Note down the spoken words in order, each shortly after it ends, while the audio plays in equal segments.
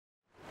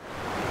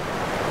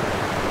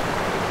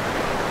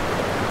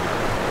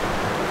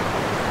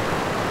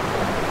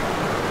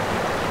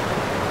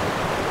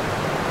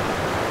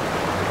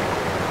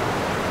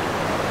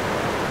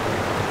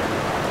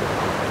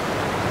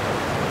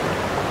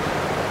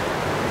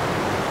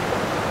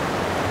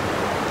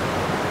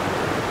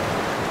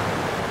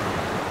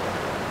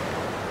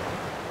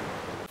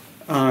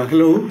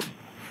Hello,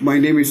 my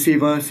name is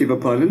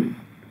Sivapalan.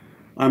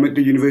 I'm at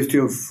the University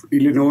of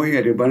Illinois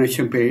at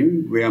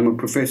Urbana-Champaign, where I'm a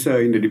professor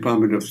in the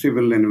Department of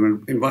Civil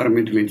and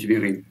Environmental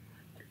Engineering.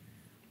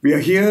 We are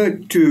here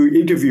to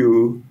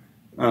interview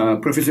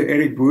Professor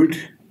Eric Wood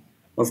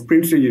of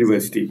Princeton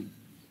University.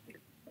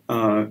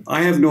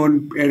 I have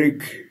known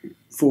Eric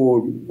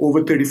for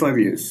over 35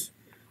 years.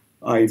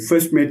 I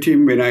first met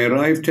him when I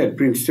arrived at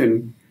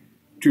Princeton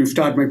to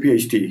start my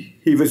PhD.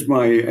 He was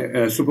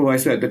my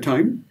supervisor at the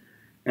time,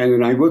 and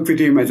then I worked with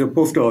him as a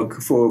postdoc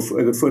for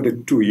the further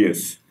 2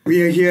 years.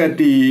 We are here at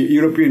the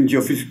European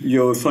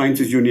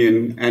Geosciences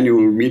Union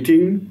annual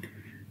meeting,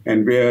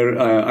 and where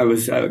I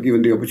was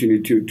given the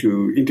opportunity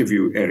to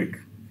interview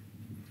Eric.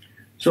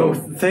 So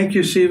thank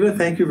you, Siva.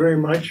 Thank you very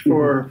much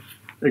for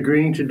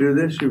agreeing to do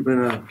this. You've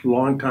been a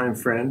longtime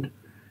friend,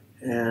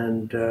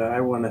 and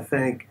I want to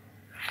thank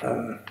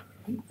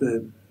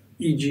the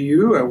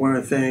EGU. I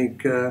want to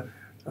thank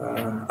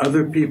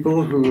other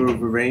people who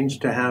have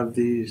arranged to have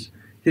these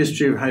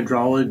History of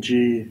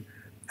Hydrology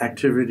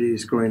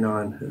activities going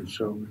on. And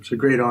so it's a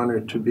great honor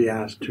to be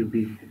asked to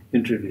be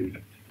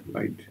interviewed.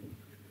 Right.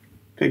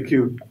 Thank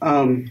you.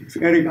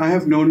 Eric, I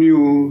have known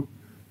you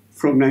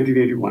from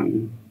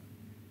 1981.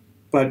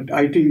 But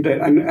I think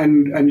that,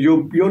 and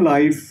your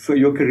life,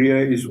 your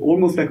career is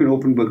almost like an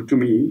open book to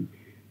me.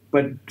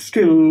 But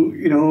still,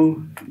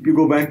 you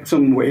go back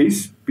some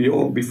ways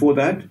before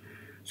that.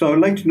 So I would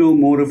like to know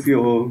more of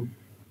your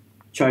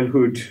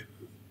childhood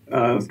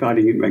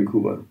starting in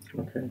Vancouver.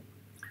 Okay.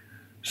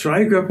 So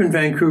I grew up in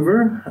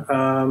Vancouver.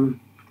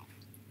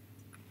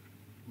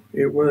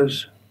 It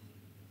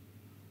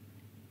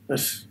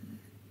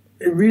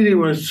really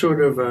was sort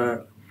of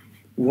a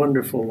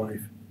wonderful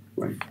life.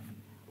 Right.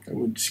 I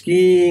went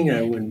skiing,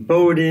 I went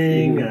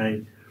boating,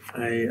 I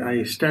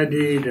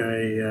studied,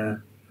 I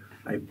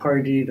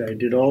partied, I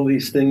did all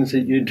these things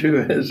that you do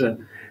as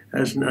an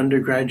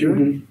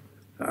undergraduate.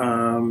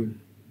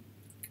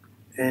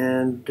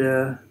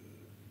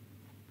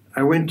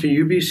 I went to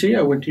UBC.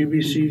 I went to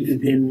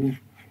UBC in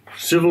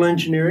civil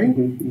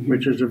engineering,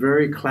 which is a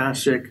very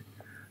classic,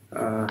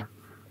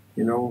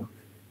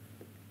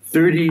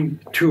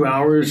 32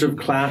 hours of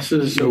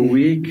classes a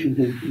week,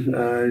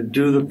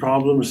 do the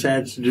problem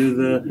sets, do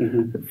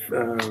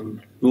the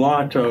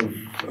lot of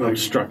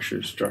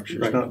structures,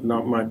 right.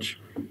 not much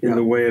in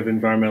the way of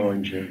environmental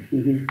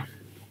engineering.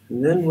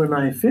 And then when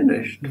I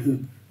finished,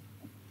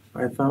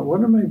 I thought,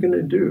 what am I going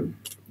to do?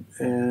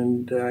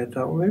 And I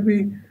thought, well,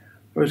 maybe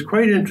I was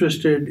quite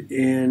interested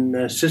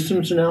in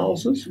systems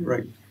analysis.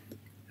 Right.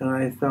 And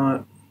I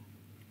thought,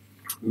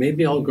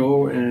 maybe I'll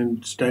go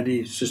and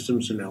study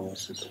systems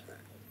analysis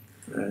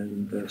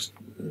and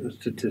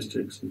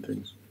statistics and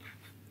things.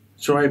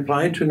 So I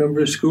applied to a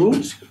number of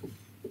schools.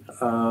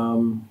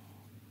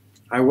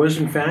 I was,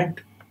 in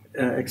fact,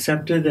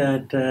 accepted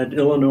at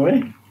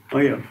Illinois. Oh,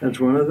 yeah.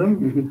 That's one of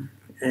them.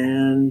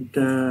 And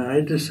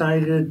I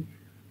decided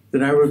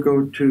that I would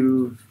go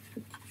to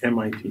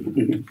MIT.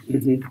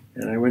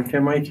 And I went to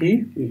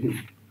MIT.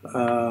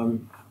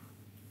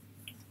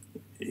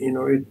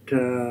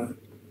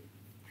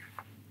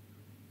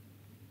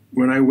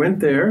 When I went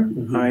there,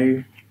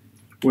 I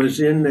was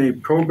in a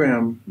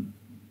program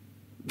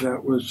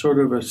that was sort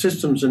of a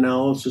systems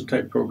analysis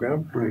type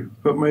program. Right.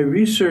 But my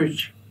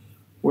research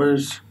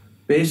was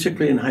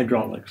basically in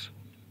hydraulics.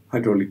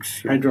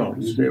 Hydraulics. Yeah.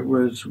 Hydraulics. It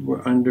was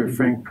under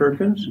Frank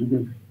Perkins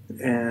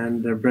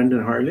and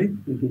Brendan Harley.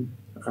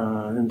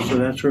 And so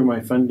that's where my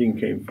funding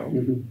came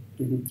from.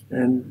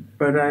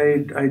 But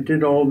I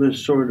did all this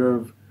sort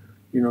of,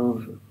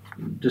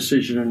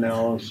 decision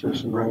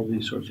analysis and all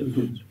these sorts of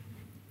things.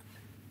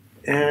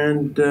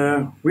 And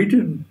we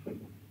did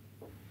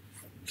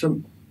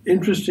some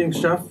interesting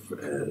stuff.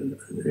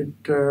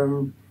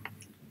 The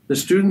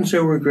students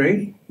there were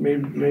great,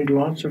 made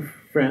lots of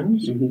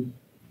friends.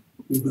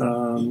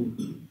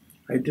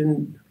 I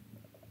didn't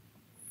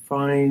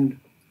find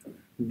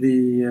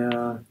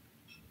it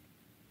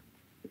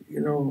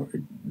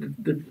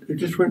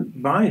just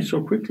went by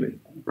so quickly.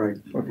 Right.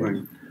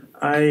 Okay.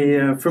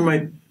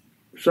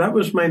 So that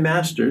was my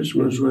master's,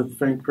 was with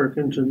Frank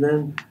Perkins, and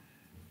then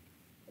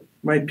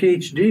my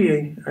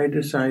PhD, I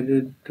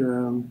decided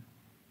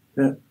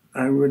that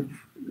I would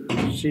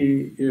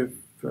see if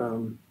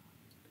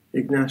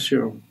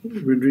Ignacio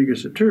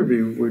Rodriguez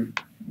Iturbe would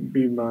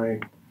be my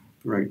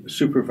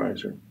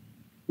supervisor.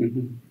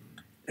 And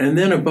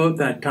then about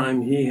that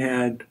time, he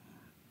had,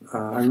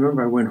 I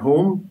remember I went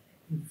home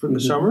for the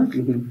summer.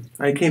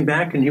 I came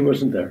back and he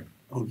wasn't there.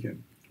 Okay,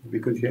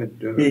 because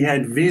he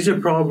had visa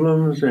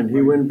problems, and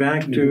he went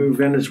back to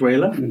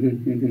Venezuela,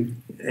 and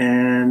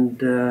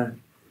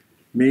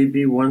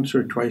maybe once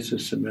or twice a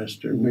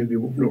semester, maybe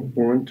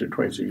once or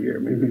twice a year,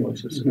 maybe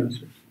once a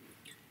semester,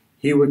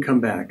 he would come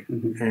back.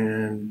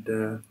 And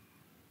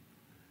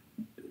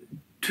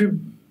to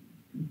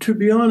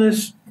be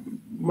honest,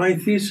 my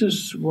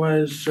thesis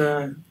was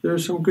there are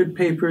some good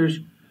papers,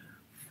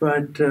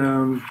 but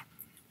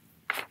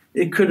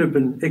it could have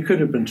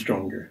been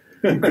stronger.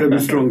 It could have been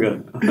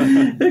stronger.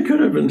 It could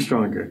have been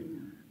stronger.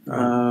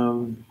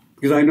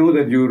 Because I know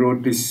that you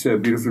wrote this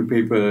beautiful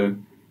paper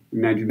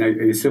in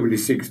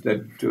 1976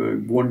 that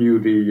won you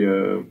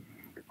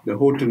the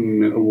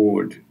Horton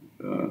Award,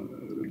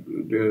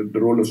 the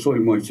role of soil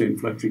moisture in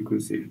flood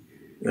frequency.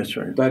 That's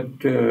right. But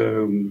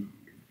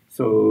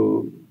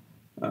so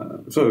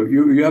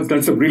you have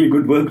done some really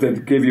good work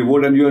that gave you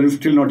award, and you are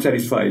still not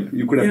satisfied.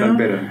 You could have done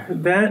better.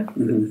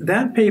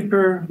 That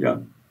paper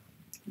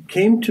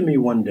came to me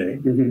one day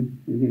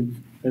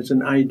as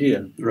an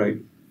idea.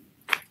 Right.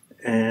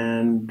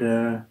 And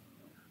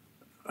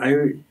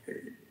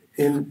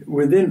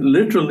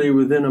literally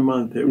within a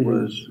month, it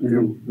was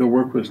the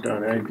work was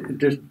done. I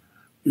just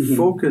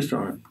focused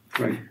on it.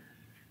 Right.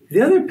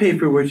 The other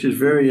paper, which is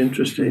very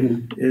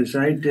interesting, is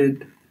I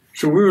did.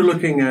 So we were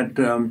looking at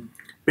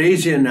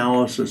Bayesian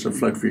analysis of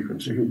flood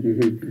frequency,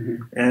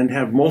 and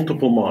have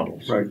multiple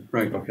models. Right.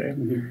 Right. Okay.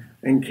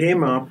 And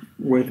came up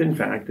with, in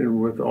fact,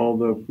 and with all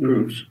the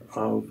proofs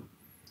of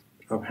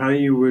how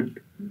you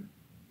would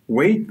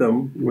weight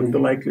them with the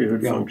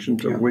likelihood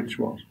functions of which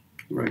models.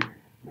 Right.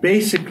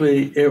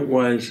 Basically, it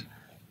was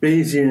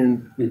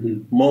Bayesian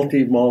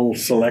multi-model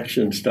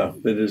selection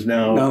stuff that is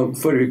now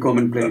very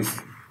commonplace.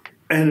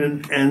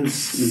 And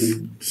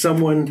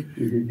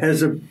someone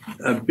has a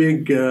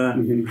big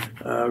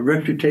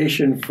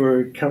reputation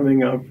for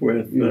coming up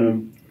with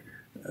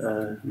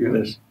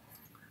this.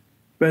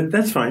 But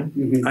that's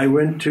fine. I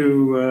went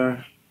to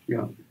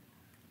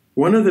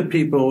one of the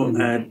people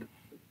at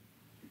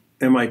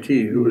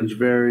MIT who was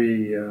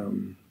very,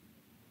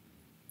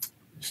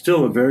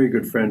 still a very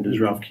good friend, is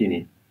Ralph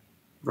Keeney.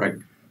 Right.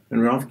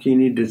 And Ralph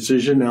Keeney did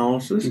decision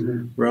analysis.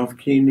 Ralph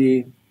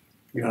Keeney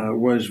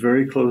was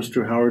very close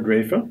to Howard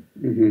Rafa.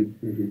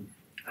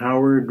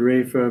 Howard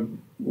Rafa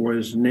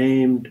was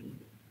named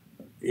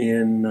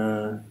in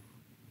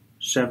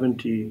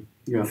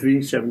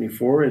 73,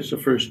 74 as the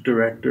first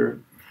director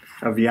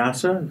of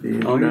IIASA, the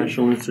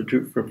International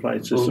Institute for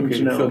Applied Systems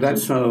Analysis. So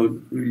that's how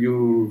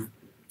you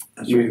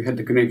had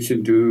the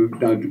connection to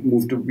now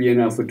move to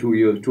Vienna for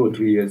 2 or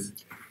 3 years.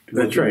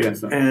 That's right.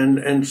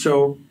 And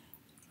so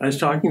I was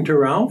talking to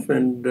Ralph,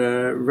 and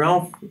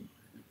Ralph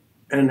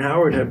and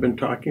Howard had been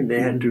talking.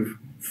 They had to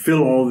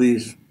fill all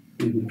these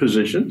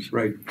positions.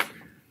 Right.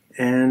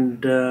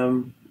 And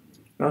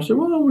I said,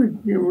 well,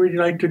 we'd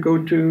like to go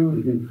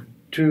to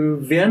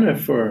Vienna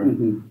for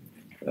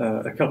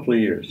a couple of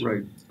years.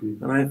 Right.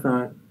 And I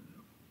thought,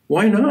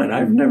 why not?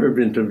 I've never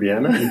been to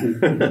Vienna.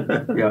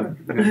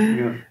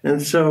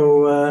 And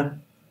so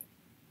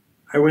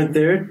I went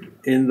there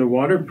in the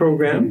water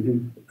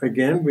program.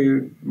 Again, we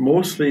were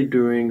mostly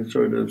doing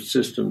sort of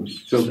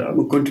systems stuff.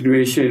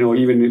 Continuation, or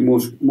even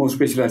more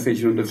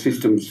specialization on the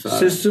systems side.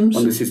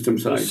 On the system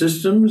side.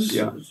 Systems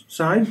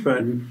side,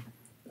 but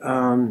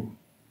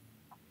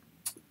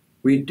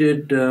we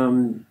did,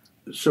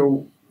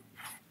 so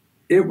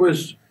it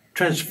was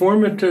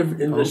transformative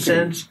in the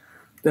sense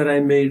that I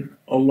made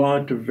a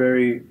lot of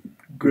very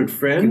good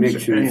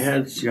friends. I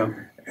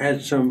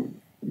had some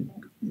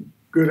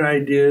good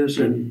ideas,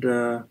 and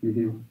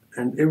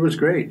it was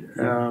great.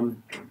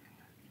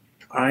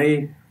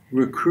 I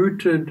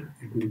recruited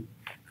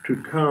to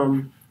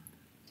come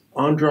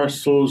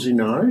Andras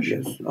Solzinaj.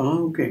 Yes.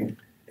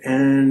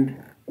 And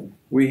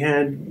we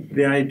had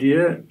the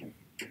idea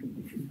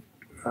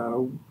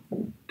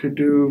to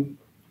do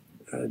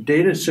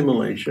data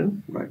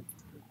simulation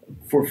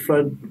for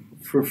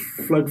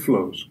flood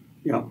flows.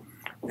 Yeah.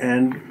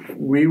 And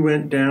we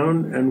went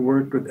down and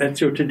worked with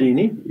Ezio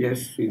Tadini.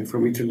 Yes,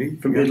 from Italy.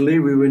 From Italy,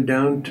 we went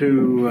down to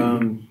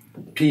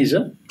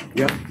Pisa.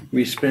 Yeah.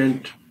 We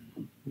spent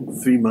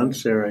 3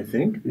 months there, I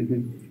think,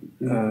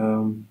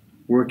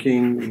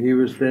 working. He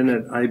was then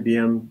at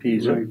IBM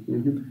Pisa,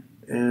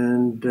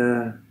 and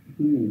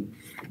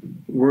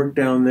worked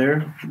down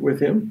there with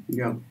him.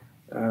 Yeah.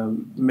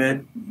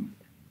 Met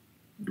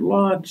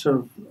lots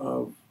of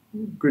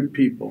good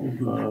people.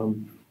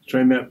 So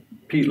I met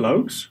Pete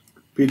Laux.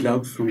 Pete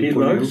Laux from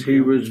he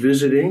was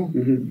visiting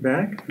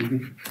back.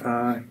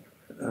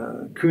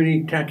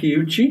 Kuni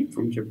Takeuchi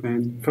from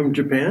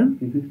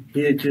Japan.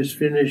 He had just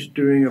finished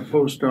doing a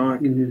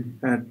postdoc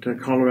at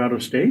Colorado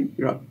State.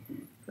 Yeah.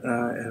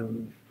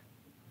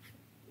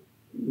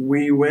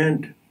 We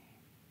went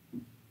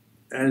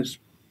as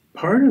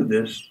part of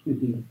this.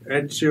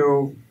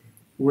 Ezio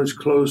was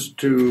close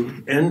to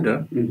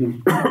Enda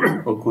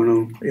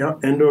O'Connell. Yeah,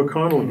 Enda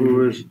O'Connell, who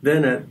was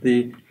then at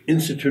the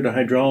Institute of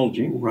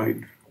Hydrology. Right.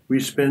 We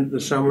spent the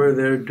summer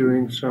there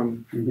doing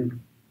some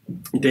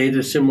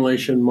data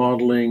simulation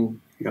modeling,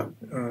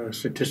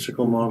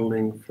 statistical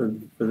modeling for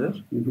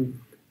this.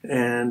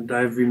 And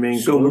I've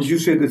remained So close. would you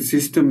say that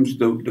systems,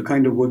 the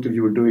kind of work that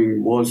you were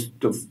doing, was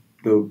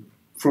the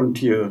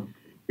frontier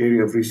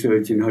area of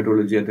research in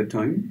hydrology at the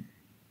time?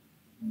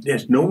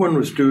 Yes, no one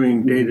was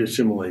doing data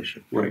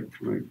simulation. Right.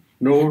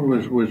 No one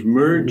was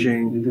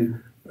merging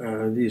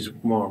these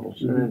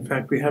models. And in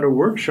fact, we had a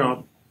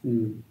workshop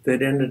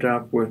that ended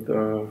up with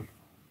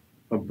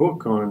a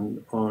book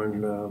on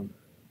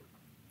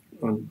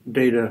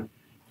data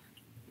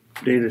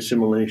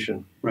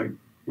simulation. Right.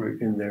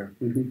 In there.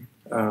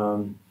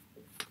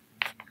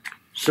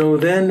 So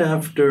then,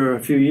 after a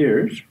few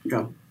years,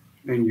 Yeah.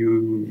 And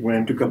you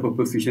took up a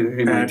position at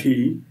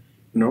MIT.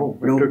 No,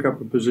 I took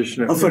up a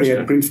position at Princeton.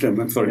 Princeton. At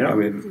Princeton. I'm sorry. Yeah. I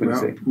was going to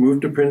say.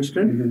 Moved to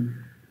Princeton.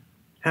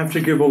 Have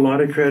to give a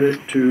lot of credit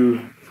to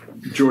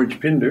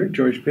George Pinder.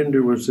 George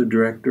Pinder was the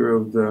director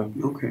of the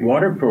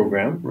water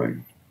program. Right.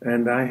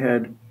 And I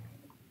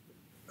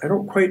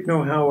don't quite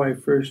know how I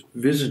first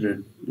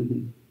visited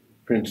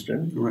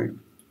Princeton. Right.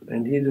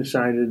 And he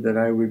decided that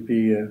I would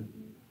be a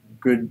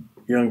good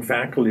young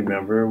faculty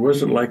member. It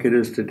wasn't like it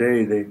is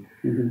today.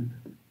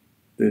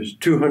 There's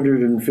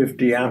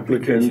 250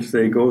 applicants.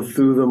 They go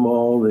through them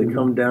all. They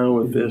come down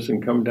with this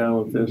and come down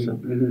with this.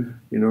 And,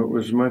 you know, it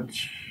was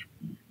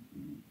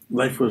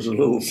life was a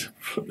little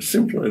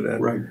simpler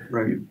then. Right,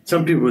 right.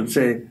 Some people would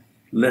say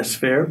less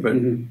fair, but,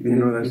 you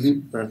know,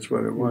 that's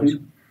what it was.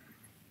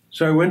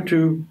 So I went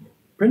to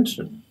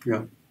Princeton.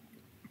 Yeah.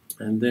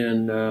 And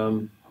then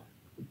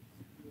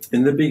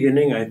in the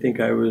beginning, I think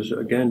I was,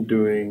 again,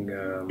 doing...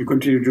 you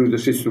continue to do the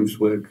systems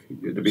work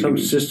at the beginning. Some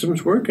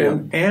systems work,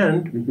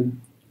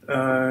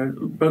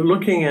 but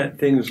looking at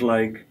things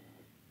like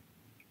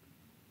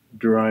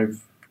derived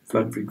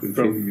flood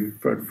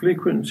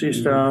frequency,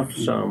 stuff,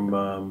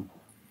 some,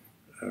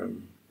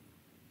 you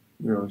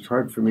know, it's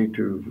hard for me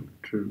to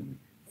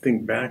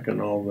think back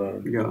on all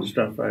the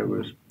stuff I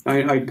was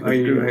I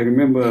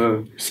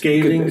remember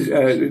scaling.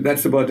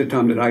 That's about the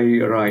time that I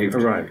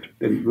arrived.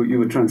 Then you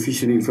were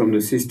transitioning from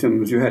the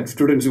systems. You had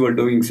students who were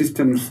doing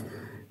systems,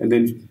 and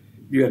then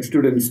you had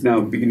students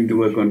now beginning to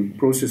work on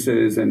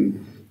processes,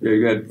 and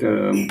you had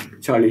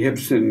Charlie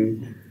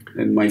Hepson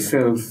and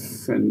myself,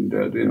 and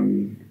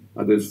then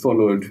others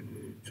followed.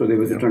 So there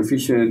was a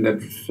transition. That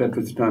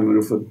was the time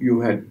when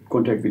you had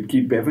contact with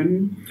Keith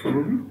Bevan,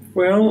 probably?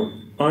 Well,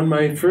 on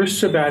my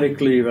first sabbatic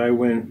leave, I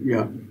went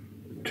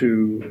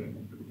to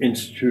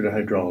Institute of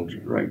Hydrology.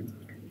 Right.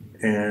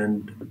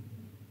 And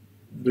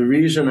the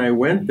reason I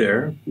went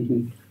there,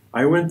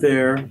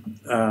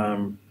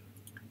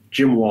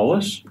 Jim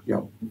Wallace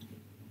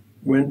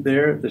went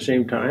there at the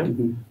same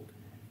time.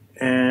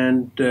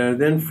 And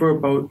then for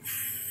about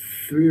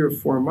 3 or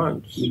 4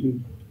 months,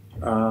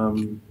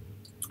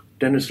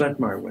 Dennis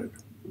Lettenmaier went.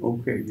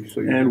 Okay.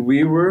 So and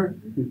we were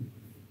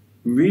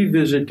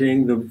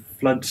revisiting the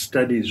Flood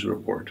Studies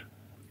report.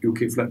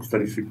 UK Flood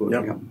Studies report,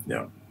 yeah.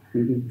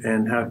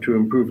 And how to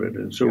improve it.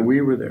 And so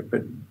we were there.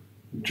 But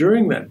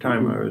during that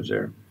time I was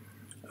there,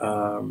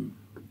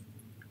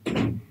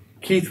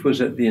 Keith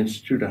was at the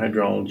Institute of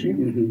Hydrology,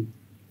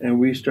 and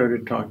we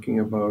started talking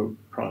about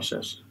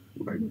process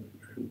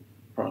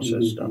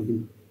stuff.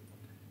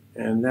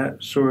 And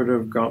that sort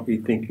of got me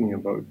thinking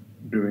about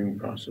doing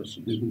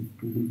processes.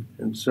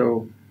 And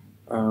so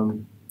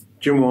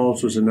Jim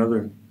Wallace was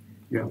another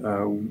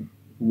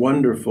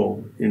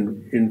wonderful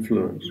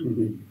influence.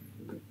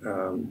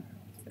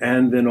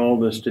 And then all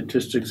the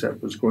statistics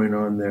that was going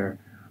on there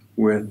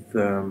with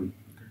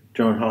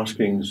John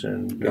Hoskins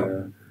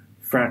and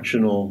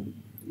fractional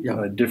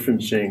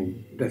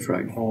differencing. That's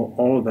right.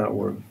 All of that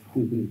work.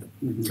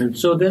 And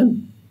so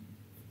then,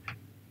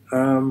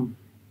 when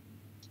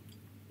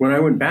I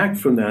went back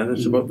from that,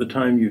 that's about the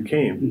time you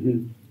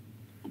came,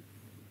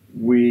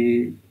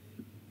 we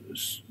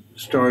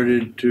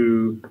started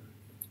to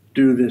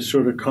do this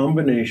sort of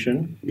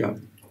combination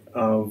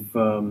of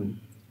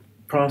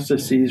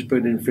processes,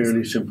 but in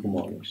fairly simple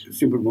models.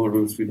 Simple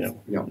models.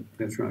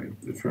 That's right.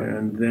 That's right.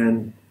 And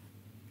then,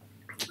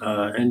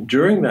 and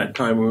during that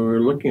time when we were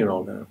looking at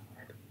all that,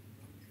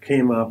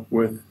 came up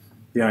with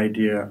the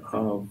idea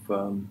of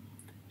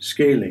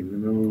scaling.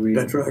 Remember, we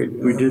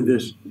did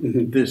this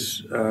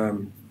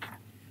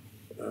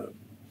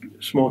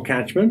small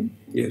catchment.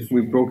 Yes.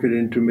 We broke it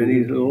into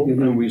many little,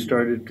 and we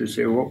started to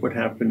say, what would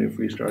happen if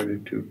we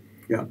started to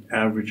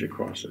average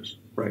across this?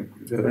 Right.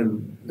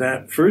 And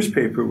that first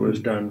paper was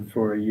done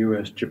for a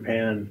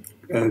U.S.-Japan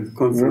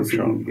conference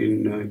workshop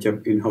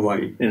in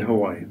Hawaii. In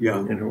Hawaii. Yeah.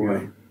 In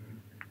Hawaii.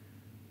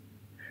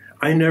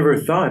 I never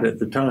thought at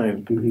the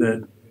time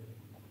that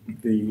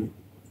the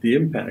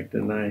impact,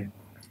 and I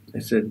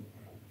said,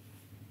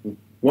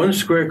 1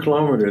 square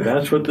kilometer,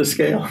 that's what the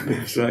scale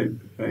is. Right,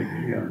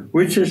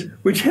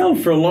 Which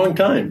held for a long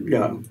time.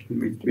 Yeah,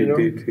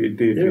 it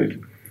did.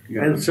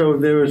 Yeah. And so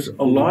there was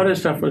a lot of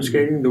stuff on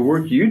scaling. The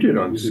work you did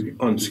on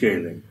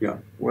scaling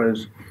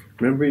was,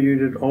 remember you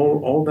did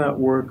all that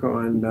work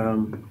on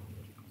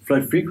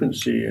flood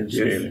frequency and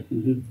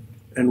scaling.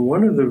 And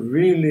one of the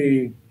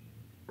really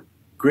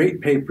great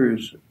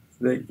papers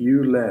that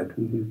you led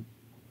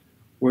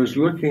was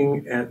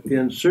looking at the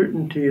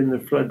uncertainty in the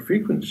flood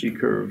frequency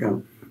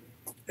curve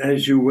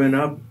as you went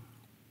up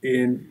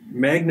in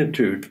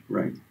magnitude.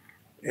 Right.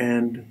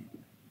 And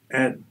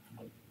at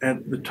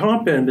the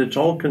top end, it's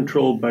all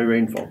controlled by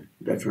rainfall.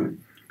 That's right.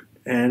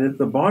 And at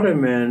the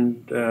bottom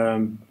end,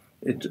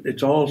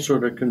 it's all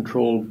sort of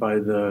controlled by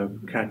the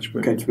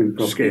catchment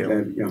scale.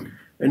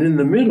 And in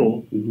the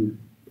middle,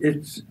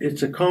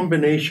 it's a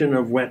combination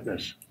of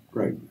wetness.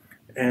 Right.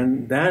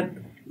 And that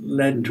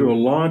led to a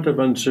lot of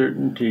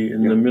uncertainty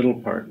in the middle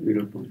part.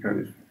 Middle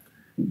part.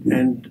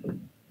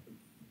 And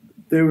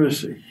there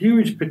was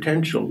huge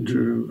potential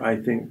to, I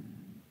think,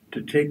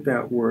 to take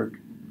that work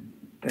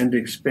and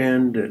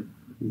expand it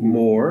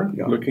more,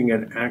 looking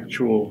at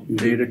actual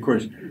data. Of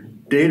course,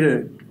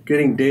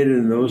 getting data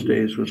in those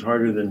days was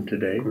harder than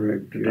today.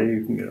 Correct. Today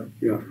you can get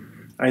it.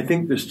 I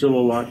think there's still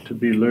a lot to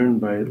be learned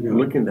by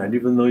looking at that,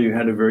 even though you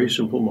had a very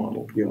simple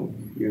model.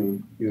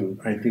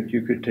 I think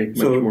you could take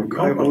much more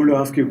complex. I want to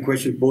ask you a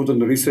question both on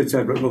the research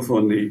side but also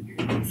on the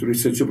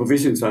research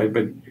supervision side.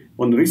 But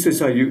on the research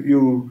side,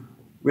 you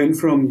went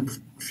from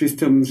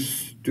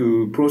systems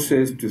to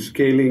process to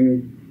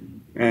scaling,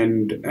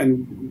 and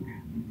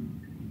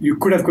you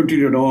could have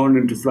continued on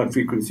into flood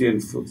frequency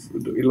and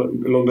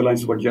along the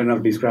lines of what you're now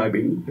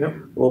describing.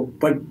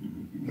 But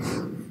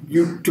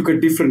you took a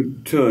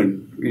different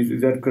turn.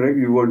 Is that correct?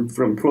 You went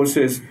from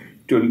process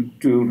to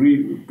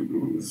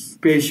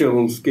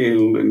spatial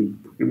scale and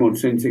remote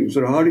sensing.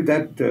 So how did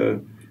that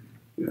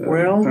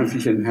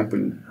transition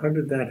happen? How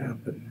did that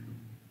happen?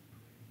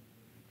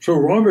 So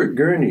Robert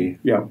Gurney,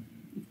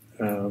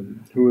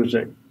 who was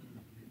at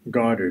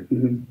Goddard,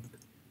 and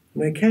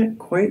I can't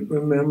quite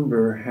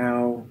remember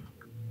how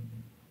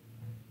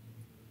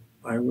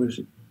I was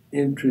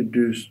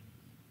introduced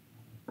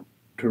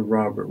to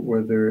Robert,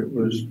 whether it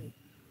was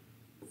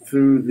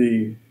through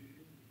the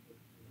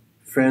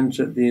friends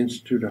at the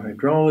Institute of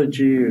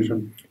Hydrology or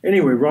something.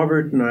 Anyway,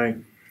 Robert and I,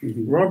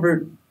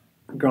 Robert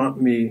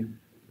got me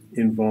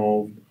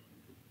involved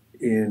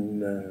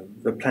in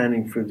the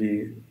planning for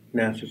the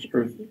NASA's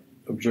Earth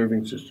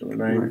observing system.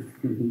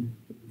 And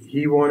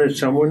he wanted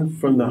someone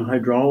from the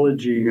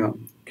hydrology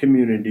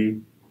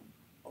community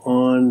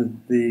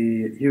on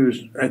the,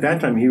 at that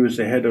time he was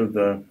the head of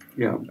the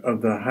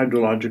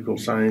hydrological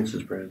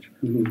sciences branch,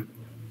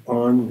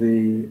 on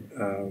the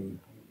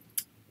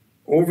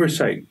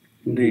oversight,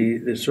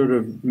 the sort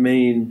of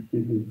main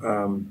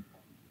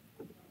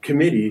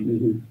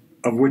committee,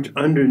 of which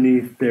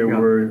underneath there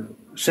were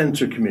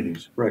sensor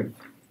committees. Right.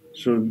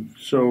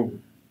 So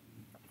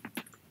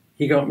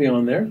he got me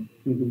on there.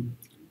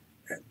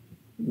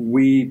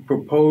 We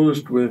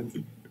proposed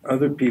with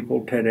other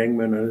people, Ted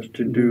Engman and others,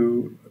 to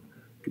do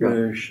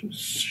the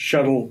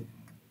shuttle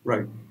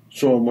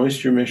soil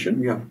moisture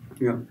mission.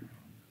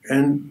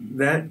 And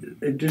that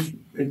it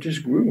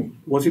just grew.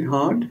 Was it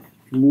hard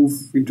to move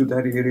into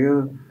that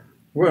area?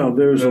 Well,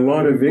 there's a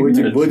lot of ignorance.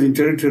 Virgin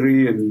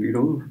territory, and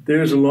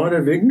there's a lot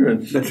of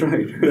ignorance. That's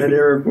right. That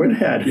Eric Wood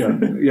had. So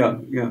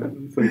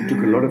it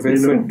took a lot of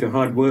effort,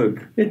 hard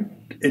work.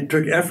 It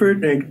took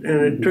effort, and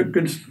it took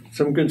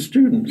some good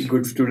students.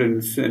 Good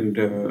students, and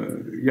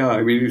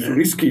I mean it's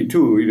risky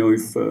too.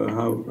 If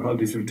how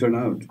this will turn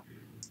out.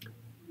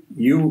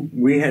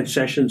 We had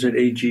sessions at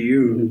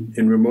AGU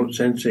in remote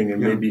sensing, and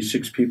maybe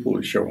 6 people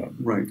would show up.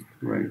 Right.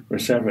 Or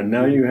 7.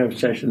 Now you have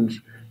sessions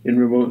in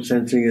remote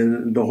sensing,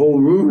 and the whole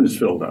room is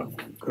filled up.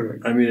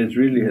 Correct. I mean, it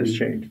really has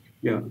changed.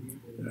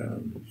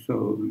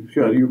 So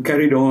you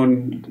carried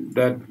on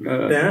that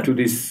to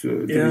this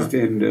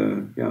end.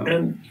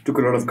 And took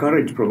a lot of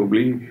courage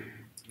probably,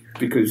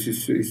 because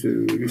it's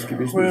a risky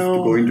business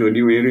to go into a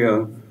new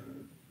area.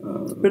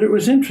 But it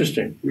was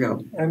interesting.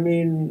 I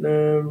mean,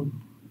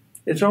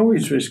 it's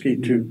always risky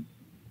to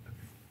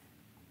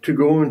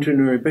go into a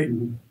new area. But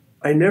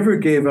I never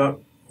gave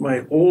up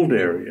my old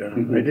area.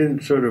 I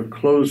didn't sort of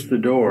close the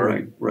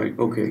door. Right.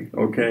 Okay.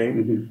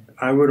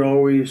 I would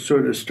always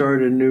sort of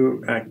start a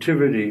new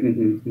activity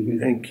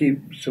and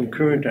keep some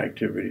current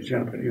activities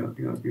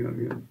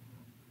happening.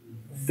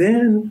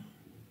 Then,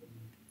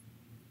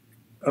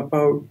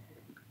 about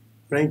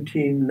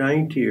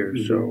 1990 or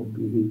so,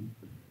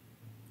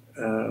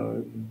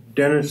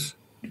 Dennis.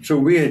 So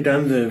we had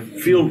done the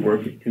field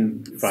work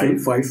in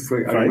Fife. I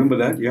remember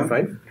that.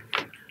 Fife.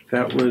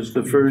 That was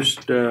the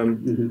first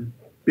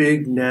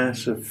big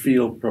NASA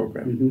field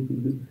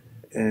program.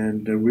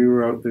 And we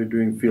were out there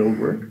doing field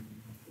work.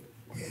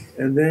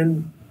 And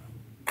then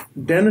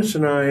Dennis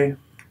and I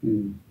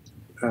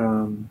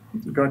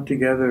got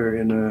together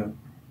in an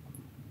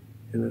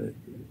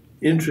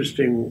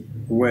interesting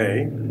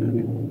way.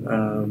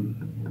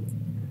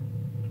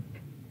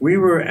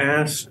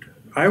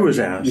 I was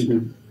asked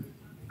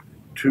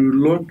to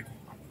look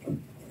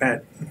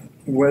at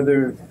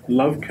whether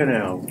Love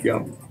Canal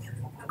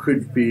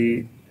could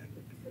they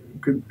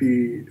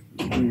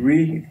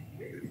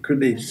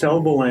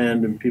sell the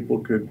land and people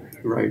could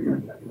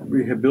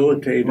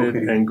rehabilitate it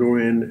and go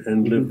in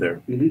and live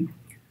there.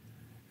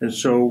 And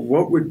so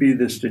what would be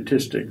the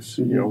statistics,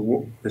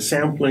 the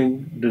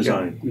sampling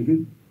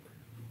design?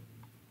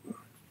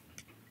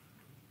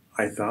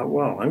 I thought,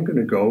 well, I'm going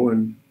to go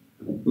and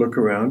look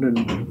around,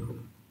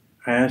 and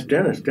I asked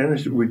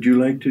Dennis, would you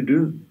like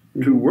to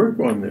work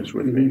on this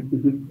with me?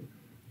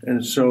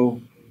 And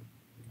so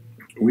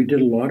we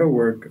did a lot of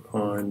work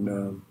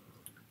on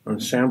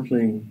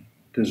sampling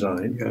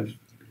design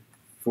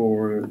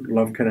for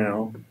Love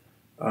Canal,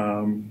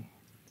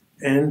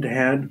 and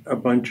had a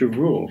bunch of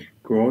rules.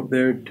 Go out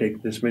there,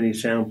 take this many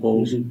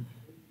samples.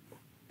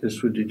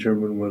 This would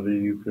determine whether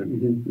you could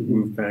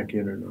move back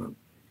in or not.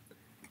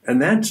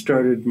 And that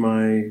started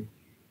my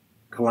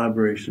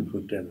collaborations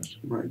with Dennis.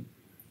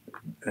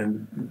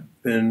 And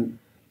then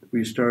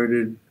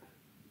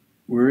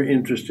we're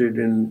interested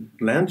in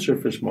land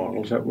surface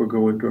models that will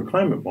go into a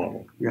climate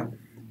model. Yeah.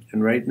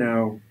 And right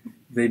now,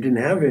 they didn't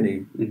have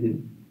any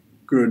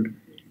good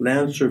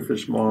land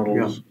surface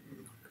models,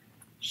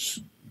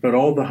 but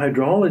all the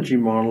hydrology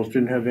models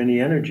didn't have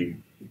any energy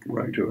to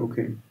it.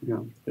 Okay.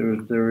 Yeah. They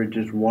were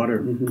just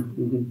water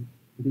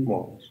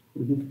models.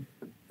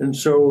 And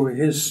so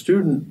his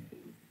student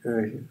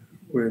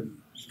with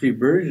Steve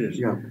Burgess,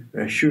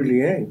 Xu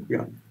Liang,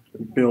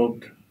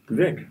 built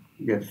Vic.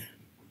 Yes.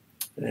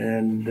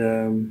 And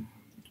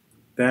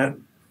that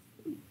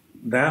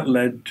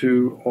led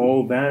to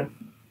all that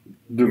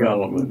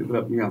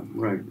development. Yeah,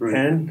 right.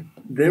 And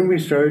then we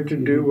started to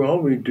do,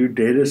 we do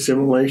data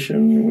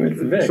assimilation with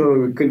Vic.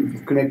 So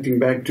connecting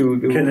back to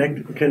the...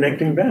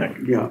 Connecting back.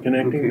 Yeah.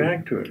 Connecting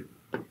back to it.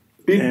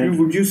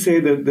 Would you say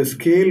that the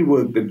scale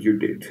work that you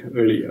did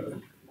earlier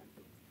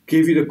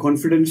gave you the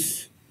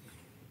confidence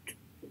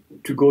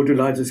to go to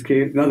larger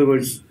scale? In other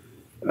words,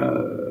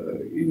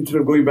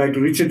 instead of going back to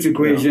Richard's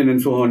equation and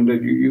so on,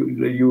 that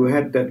you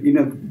had that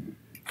inner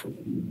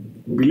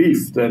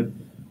belief that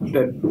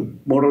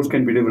models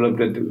can be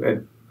developed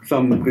at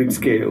some grid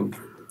scale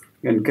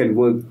and can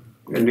work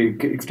and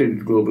extend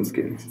to global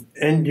scales.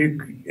 And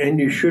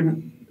you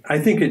shouldn't. I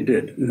think it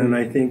did, and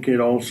I think it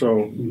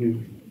also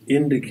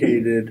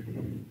indicated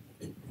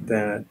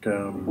that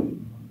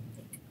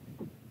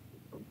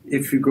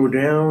if you go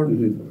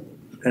down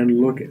and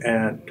look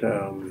at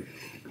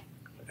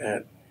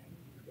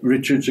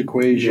Richard's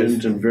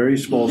equations and very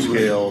small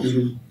scales,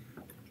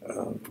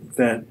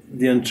 that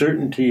the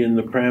uncertainty in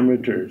the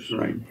parameters,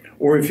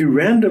 or if you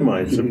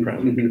randomize the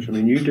parameters, I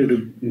mean, you did a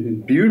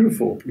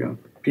beautiful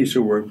piece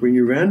of work. When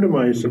you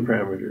randomize the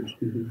parameters,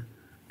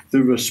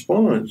 the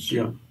response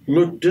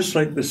looked just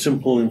like the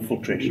simple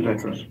infiltration.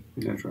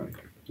 That's right.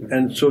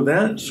 And so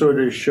that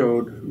sort of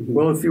showed,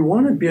 if you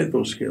want to be at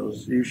those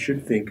scales, you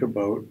should think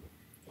about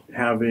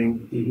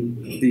having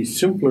these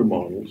simpler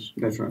models.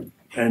 That's right.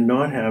 And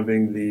not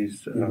having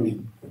these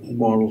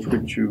models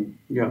which you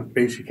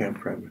basically can't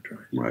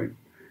parameterize. Right.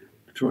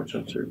 Too much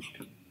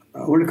uncertainty.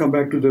 I want to come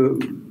back to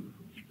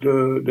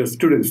the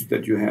students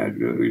that you had,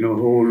 a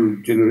whole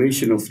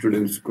generation of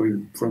students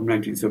going from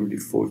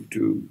 1974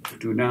 to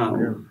now.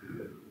 Yeah.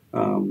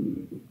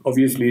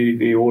 Obviously,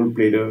 they all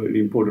played an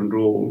important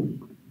role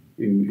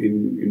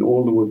in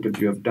all the work that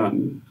you have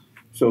done.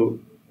 So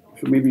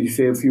maybe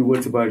say a few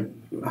words about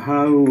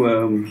how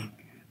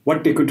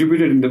what they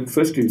contributed in the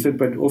first instance,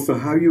 but also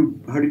how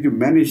did you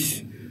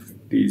manage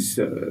these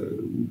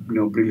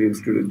brilliant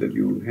students that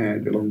you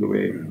had along the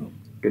way,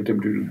 get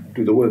them to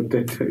do the work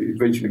that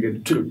eventually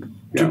get to.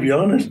 To be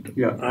honest,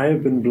 I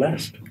have been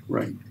blessed.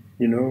 Right.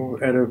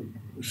 At a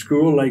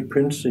school like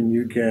Princeton,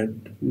 you get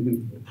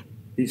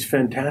these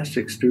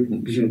fantastic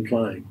students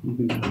applying,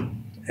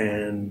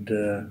 and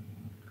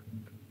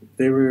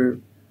they were.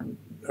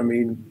 I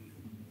mean,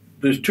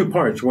 there's two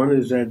parts. One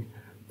is that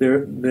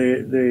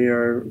they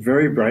are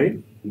very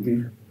bright,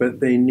 but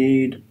they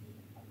need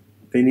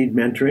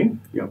mentoring.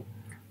 Yeah.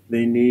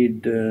 They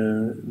need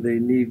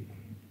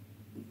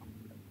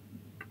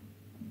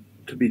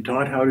to be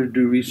taught how to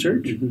do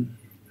research.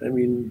 I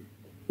mean,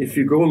 if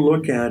you go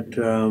look at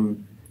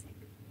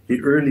the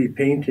early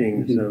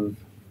paintings of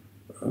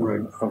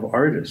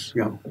artists,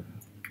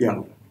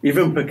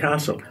 even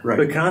Picasso. Right.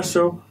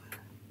 Picasso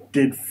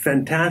did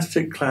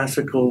fantastic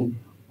classical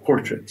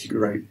portraits.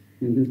 Right.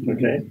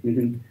 Okay.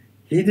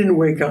 He didn't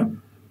wake up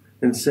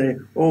and say,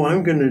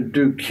 I'm going to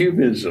do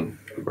cubism.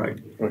 Right.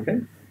 Okay?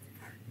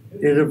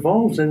 It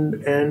evolves,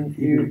 and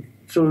you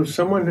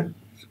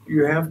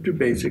have to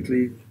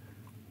basically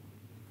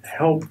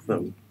help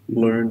them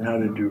learn how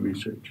to do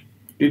research.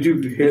 Did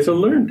you? It's a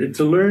learned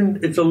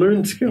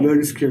skill.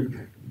 Learned skill.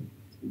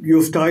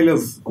 Your style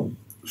of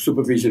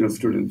supervision of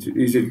students,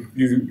 is it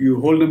you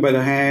hold them by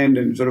the hand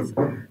and sort of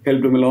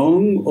help them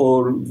along,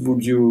 or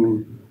would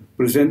you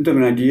present them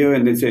an idea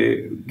and then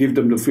say, give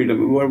them the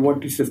freedom?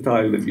 What is the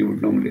style that you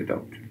would normally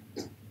adopt?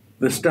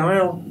 The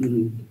style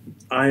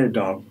I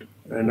adopt,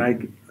 and I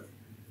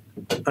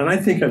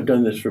think I've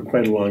done this for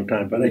quite a long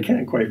time, but I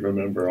can't quite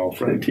remember all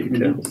the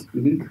details.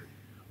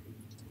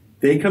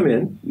 They come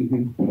in,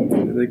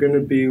 they're going to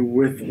be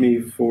with me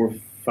for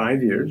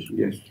 5 years.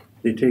 Yes.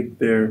 They take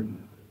their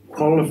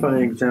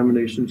qualifying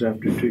examinations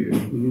after 2 years.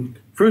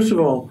 First of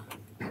all,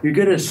 you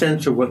get a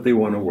sense of what they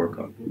want to work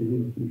on,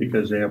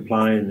 because they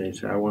apply and they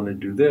say, I want to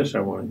do this,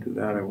 I want to do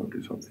that, I want to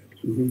do something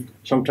else.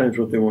 Sometimes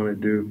what they want to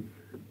do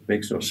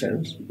makes no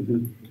sense.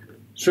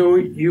 So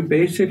you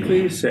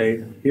basically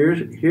say,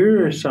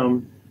 here are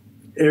some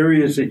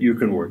areas that you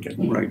can work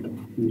in. Right.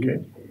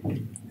 Okay.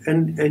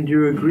 And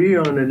you agree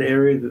on an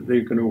area that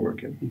they're going to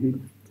work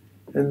in.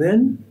 And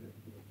then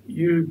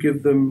you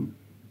give them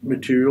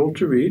material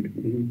to read,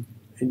 and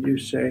you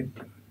say,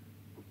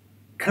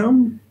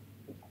 come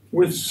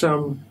with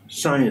some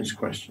science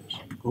questions.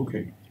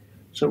 Okay.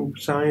 Some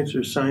science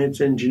or science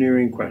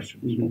engineering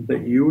questions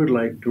that you would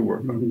like to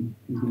work on.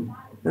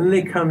 And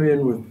they come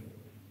in with,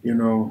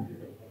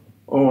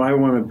 oh, I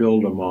want to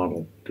build a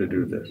model to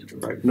do this.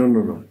 Right.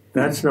 No.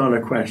 That's not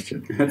a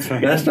question. That's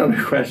right. That's not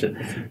a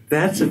question.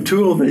 That's a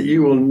tool that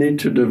you will need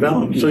to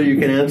develop so you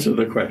can answer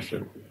the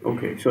question.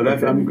 Okay, so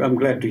that's I'm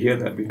glad to hear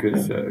that,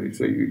 because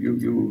so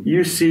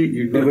You see,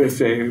 you never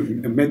say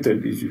a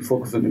method. You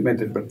focus on the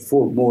method, but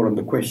more on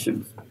the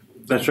questions.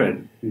 That's right.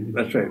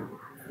 That's right.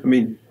 I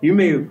mean, you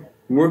may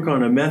work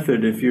on a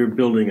method if you're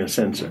building a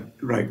sensor.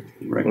 Right.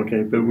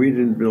 Okay, but we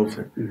didn't build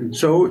it.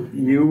 So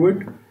you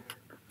would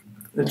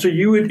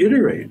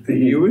iterate.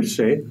 You would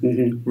say,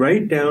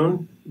 write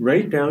down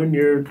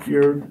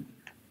your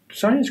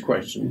science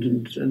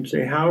questions and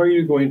say, how are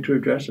you going to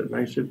address it? And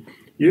I said,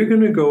 you're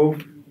going to go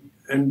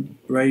and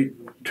write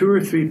 2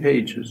 or 3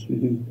 pages.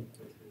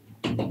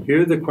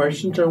 Here are the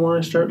questions I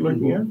want to start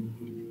looking at.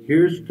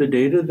 Here's the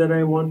data that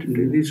I want to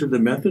do. These are the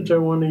methods I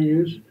want to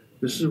use.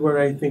 This is what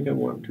I think I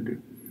want to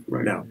do.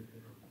 Right. Now,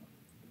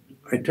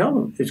 I tell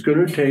them it's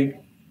going to take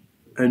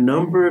a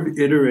number of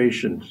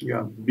iterations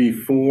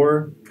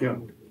before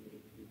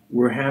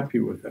we're happy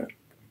with that.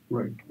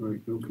 Right.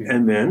 Okay.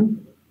 And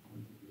then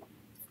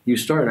you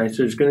start. I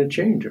said it's going to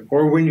change.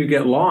 Or when you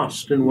get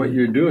lost in what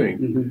you're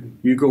doing,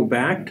 you go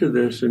back to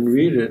this and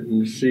read it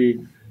and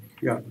see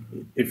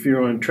if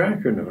you're on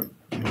track or not.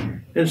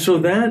 And so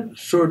that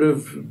sort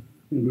of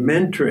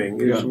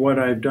mentoring is what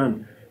I've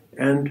done.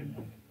 And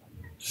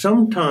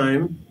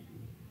sometime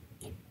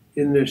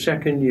in their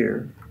second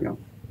year,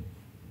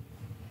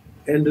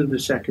 end of the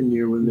second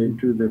year when they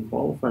do their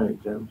qualifying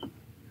exams,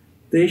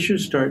 they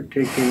should start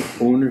taking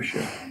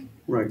ownership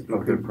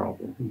of their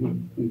problem.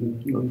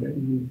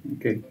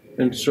 Okay.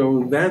 And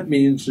so that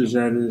means is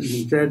that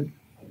instead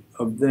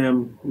of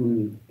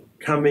them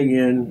coming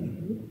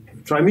in,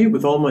 so I meet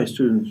with all my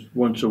students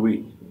once a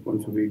week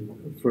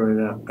for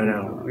an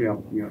hour.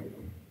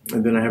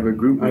 And then I have a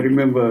group meeting. I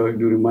remember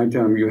during my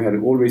time you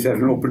always had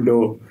an open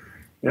door.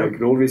 I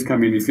could always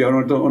come in. If you're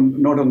not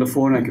on the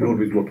phone, I could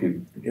always walk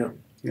in.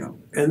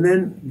 And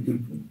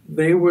then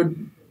they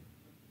would,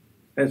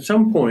 at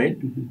some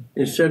point,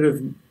 instead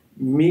of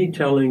me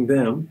telling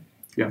them,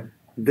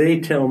 they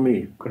tell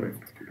me.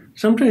 Correct.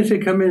 Sometimes they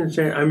come in and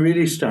say, I'm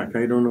really stuck.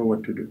 I don't know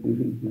what to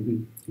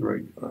do.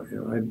 Right.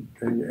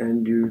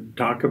 And you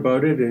talk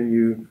about it,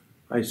 and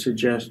I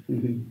suggest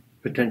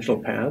potential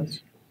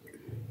paths.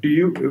 Do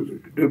you,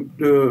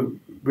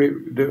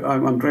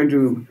 I'm trying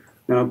to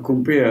now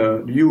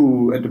compare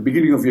you at the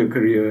beginning of your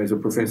career as a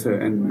professor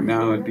and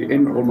now at the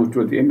end, almost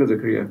toward the end of the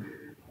career.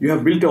 You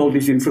have built all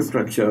this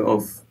infrastructure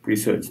of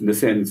research, in the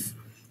sense,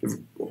 the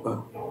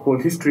whole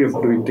history of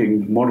doing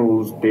things,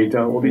 models,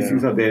 data, all these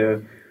things are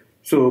there.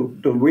 So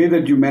the way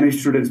that you manage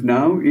students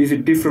now, is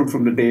it different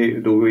from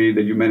the way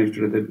that you managed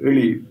students at the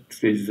early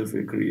stages of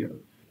your career?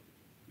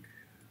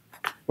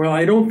 Well,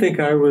 I don't think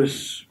I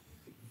was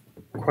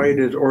quite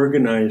as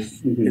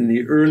organized in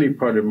the early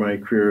part of my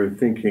career,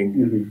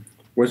 thinking,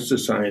 what's the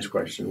science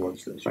question?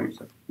 What's this?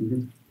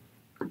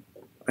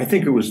 I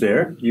think it was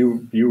there.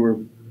 You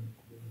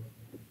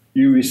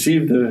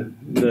received the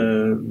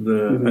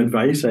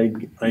advice I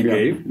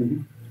gave.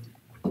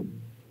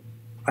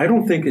 I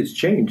don't think it's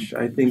changed.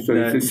 I think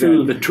that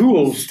the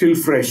tools still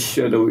fresh.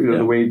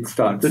 The way it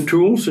starts. The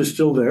tools are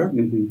still there.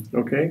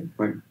 Okay.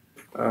 Right.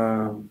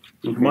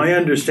 My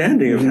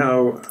understanding of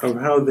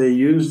how they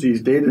use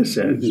these data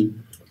sets,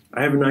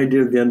 I have an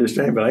idea of the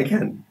understanding, but I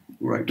can't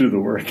do the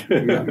work.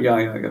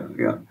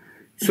 Yeah.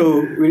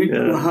 So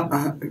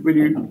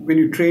when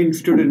you train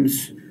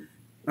students,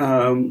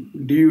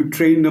 do you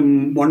train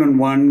them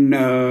one-on-one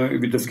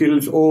with the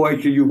skills, or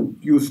actually you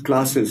use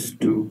classes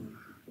to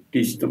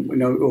teach them?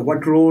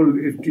 What role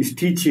is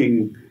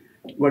teaching?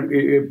 What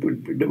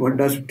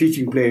does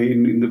teaching play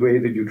in the way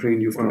that you train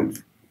your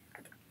students?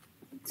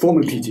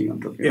 Formal teaching,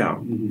 I'm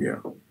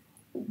talking.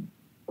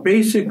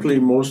 Basically,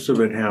 most of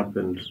it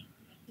happens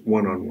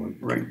one-on-one.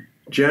 Right.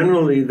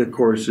 Generally, the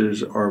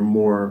courses are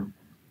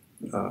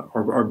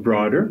are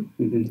broader.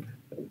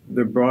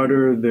 They're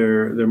broader.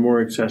 They're more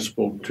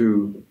accessible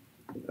to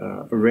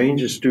a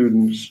range of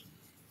students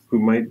who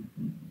might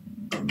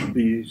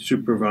be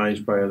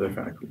supervised by other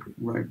faculty.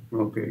 Right.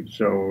 Okay.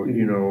 So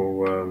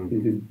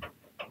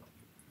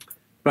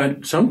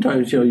but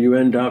sometimes you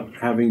end up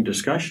having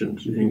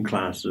discussions in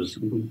classes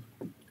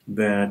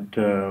that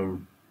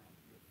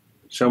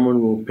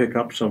someone will pick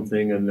up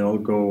something and they'll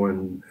go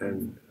and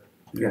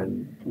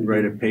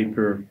write a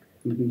paper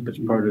as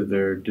part of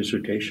their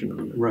dissertation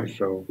on it. Right.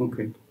 So,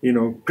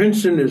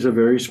 Princeton is a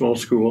very small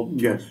school.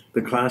 Yes.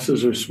 The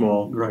classes are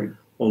small. Right.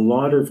 A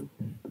lot of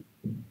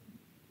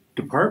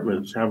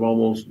departments have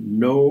almost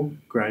no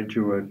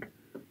graduate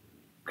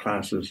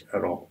classes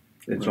at all.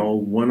 It's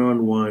all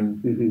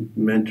one-on-one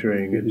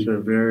mentoring. It's a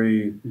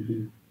very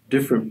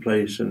different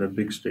place in a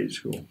big state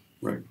school.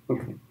 Right.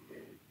 Okay.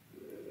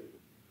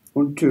 I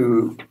want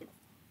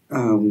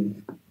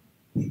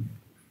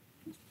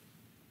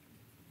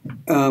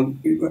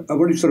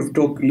to sort of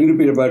talk a little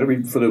bit about,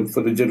 for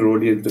the general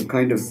audience, the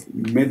kind of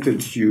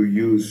methods you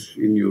use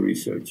in your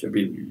research. I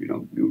mean,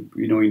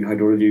 in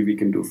hydrology we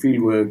can do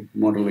field work,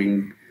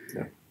 modeling,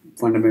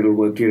 fundamental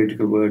work,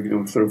 theoretical work.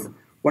 Sort of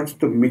what's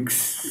the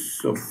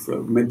mix of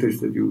methods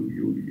that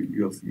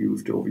you have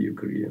used over your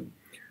career?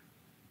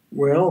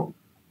 Well,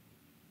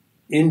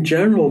 in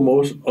general,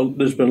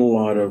 there's been a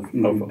lot of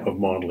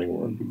modeling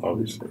work,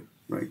 obviously.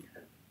 Right.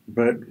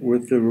 But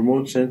with the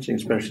remote sensing,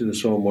 especially the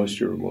soil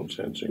moisture remote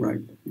sensing,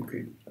 Right.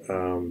 Okay.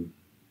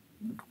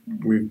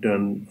 we've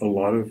done a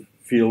lot of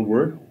field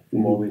work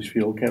from all these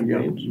field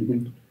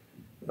campaigns.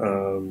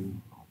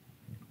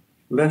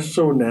 Less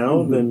so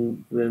now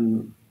than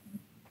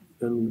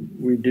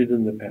we did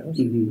in the past.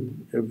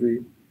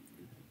 Every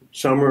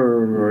summer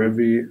or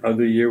every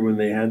other year when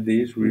they had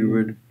these, we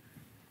would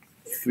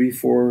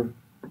 3-4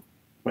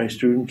 my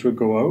students would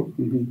go out,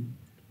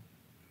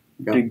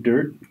 dig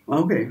dirt.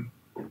 Okay.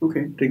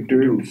 Dig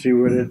dirt and see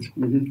what it's.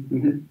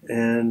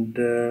 And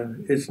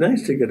it's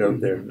nice to get out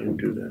there and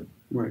do that.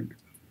 Right.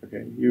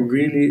 Okay.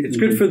 It's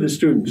good for the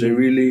students. They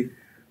really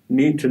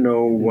need to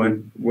know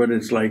what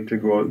it's like to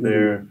go out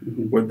there,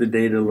 what the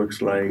data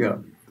looks like. Yeah.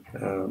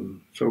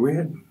 So we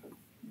had.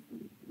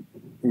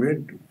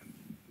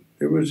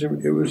 It was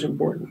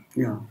important.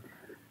 Yeah.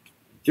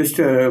 Just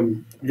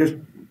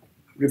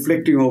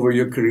reflecting over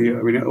your career.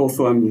 I mean,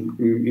 also I'm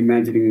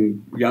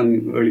imagining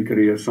young early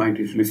career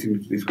scientists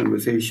listening to this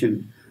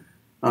conversation.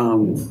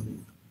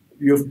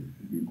 You've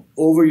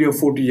over your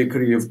 40-year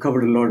career, you've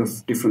covered a lot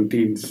of different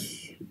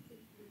themes.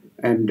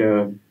 And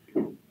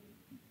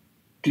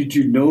did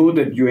you know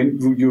that you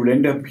would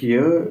end up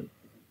here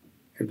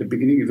at the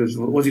beginning?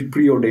 Was it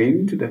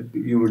preordained that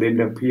you would end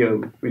up here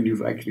when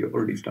you've actually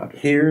already started?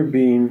 Here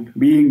being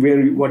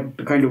what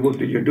the kind of work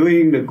that you're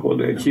doing, the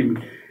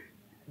achievement,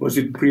 was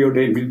it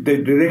preordained? The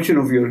direction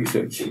of your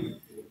research?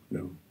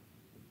 No.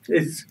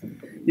 It's,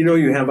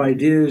 you have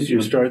ideas,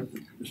 you start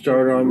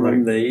on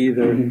them, they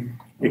either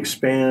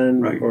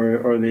expand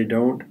or they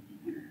don't.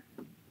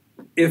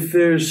 If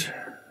there's,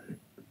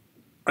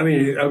 a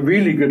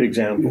really good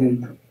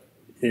example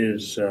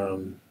is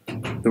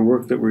the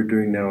work that we're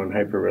doing now in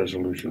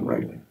hyper-resolution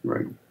modeling.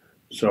 Right.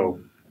 So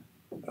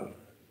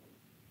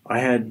I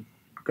had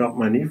got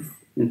money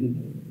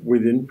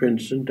within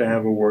Princeton to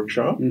have a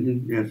workshop.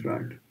 Yes,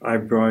 right. I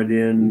brought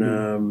in,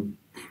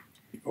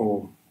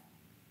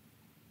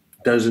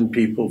 dozen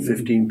people,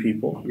 15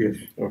 people. Yes.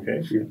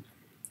 Okay. Yeah.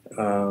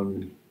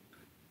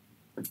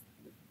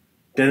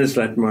 Dennis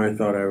Lettenmaier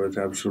thought I was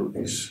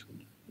absolutely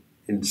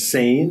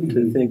insane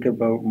to think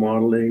about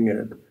modeling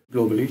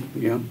globally,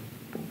 yeah.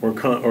 Or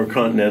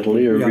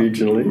continentally or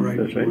regionally. Right.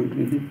 That's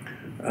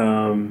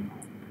right.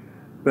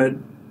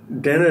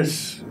 But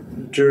Dennis,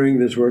 during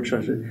this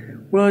workshop, said,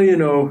 well,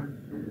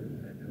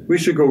 we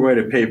should go write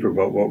a paper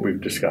about what we've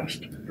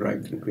discussed.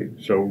 Right, okay.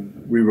 So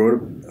we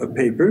wrote a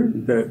paper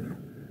that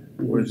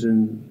was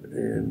in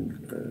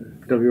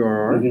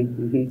WRR.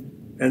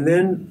 And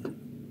then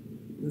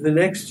the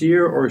next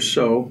year or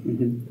so,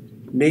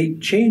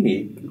 Nate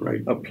Cheney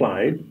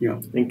applied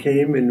and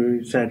came and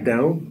we sat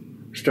down,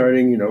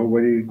 starting,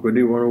 what do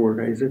you want to work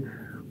on? He said,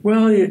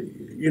 well,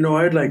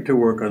 I'd like to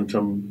work on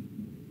some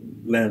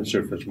land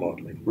surface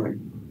modeling. Right,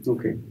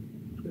 okay.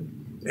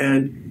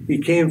 And he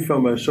came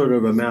from a sort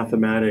of a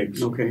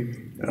mathematics,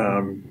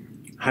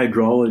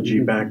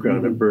 hydrology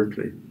background at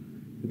Berkeley.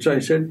 And so I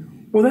said,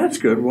 well, that's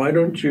good. Why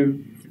don't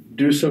you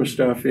do some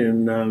stuff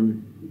in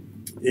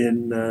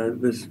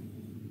this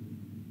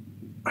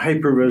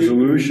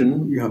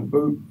hyper-resolution?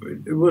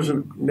 It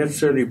wasn't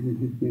necessarily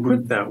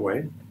put that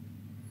way.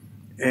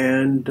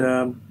 And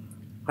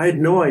I had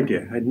no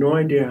idea. I had no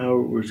idea how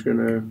it was going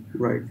to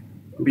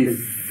be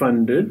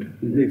funded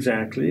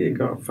exactly. It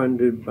got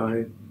funded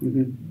by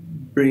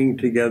bringing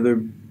together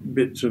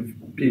bits of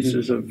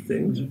pieces of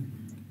things.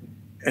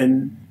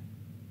 And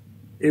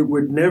it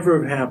would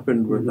never have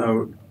happened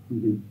without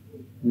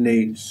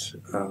Nate's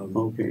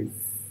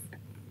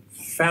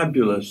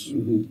fabulous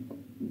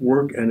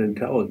work and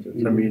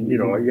intelligence.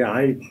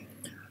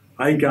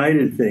 I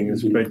guided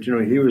things, but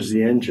he was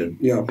the engine.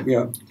 Yeah.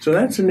 So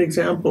that's an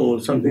example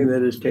of something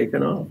that has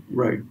taken off.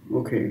 Right.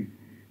 Okay.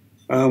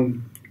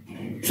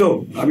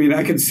 So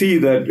I can see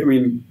that.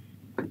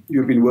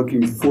 You've been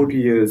working 40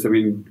 years.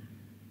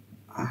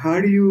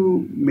 How do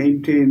you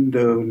maintain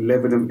the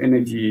level of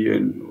energy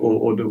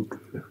or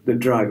the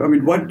drive?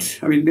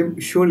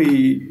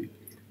 Surely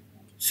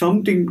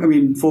something.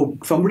 For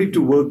somebody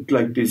to work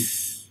like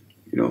this,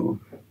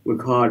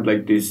 work hard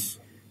like this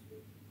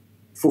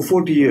for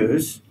 40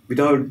 years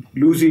without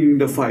losing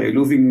the fire,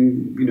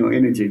 losing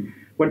energy.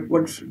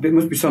 There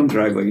must be some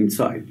driver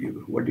inside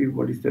you.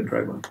 What is the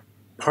driver?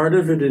 Part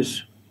of it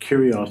is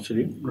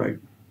curiosity. Right.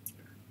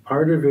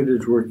 Part of it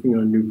is working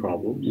on new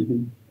problems.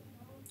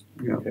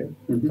 Yeah. Okay.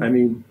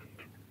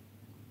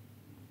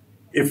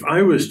 If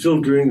I was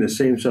still doing the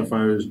same stuff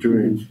I was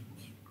doing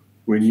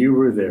when you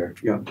were there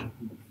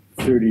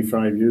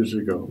 35 years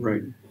ago,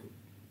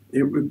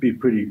 it would be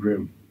pretty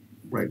grim.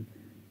 Right.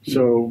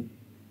 So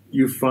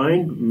you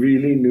find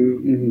really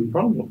new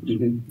problems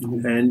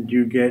and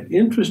you get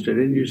interested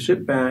and you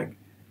sit back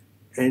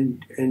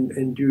and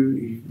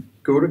you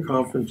go to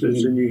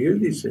conferences and you hear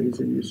these things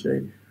and you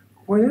say,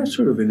 boy, that's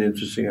sort of an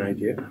interesting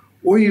idea.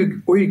 Or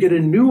you get a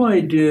new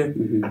idea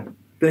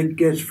that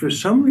gets, for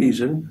some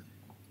reason,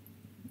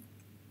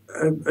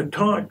 a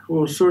talk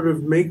will sort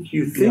of make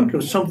you think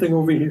of something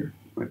over here.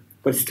 Right.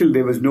 But still,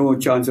 there was no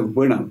chance of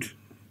burnout.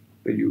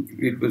 There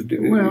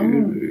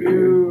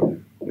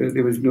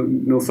was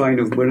no sign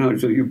of burnout,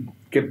 so you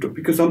kept up.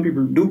 Because some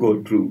people do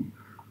go through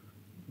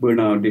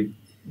burnout.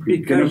 They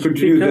cannot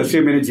continue the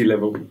same energy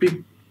level.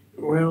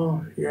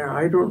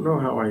 I don't know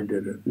how I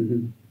did it.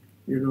 Mm-hmm.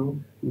 You know,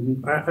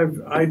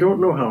 Mm-hmm. I don't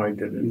know how I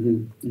did it.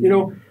 Mm-hmm. You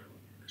know,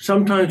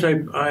 sometimes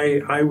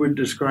I would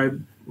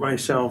describe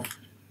myself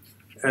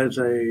as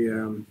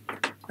an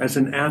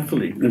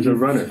athlete, as a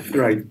runner.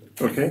 Right.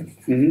 Okay.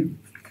 Mm-hmm.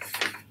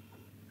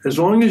 As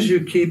long as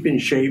you keep in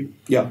shape,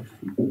 Yeah.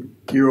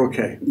 you're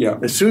okay. Yeah.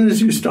 As soon as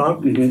you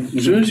stop, Mm-hmm.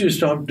 as soon as you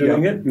stop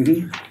doing it,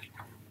 Mm-hmm.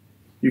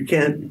 you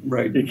can't.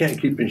 Right. You can't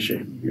keep in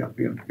shape. Yeah.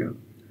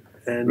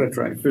 And That's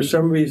right. for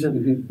some reason,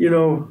 Mm-hmm. you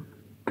know,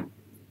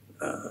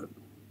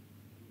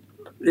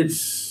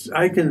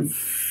 I can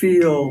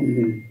feel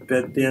Mm-hmm.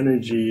 that the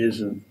energy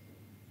isn't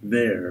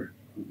there.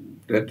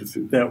 That is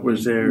it. That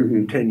was there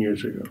Mm-hmm. 10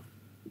 years ago.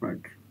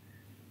 Right.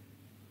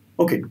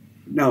 Okay.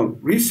 Now,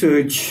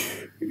 research,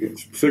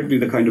 certainly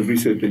the kind of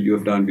research that you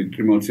have done with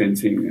remote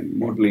sensing and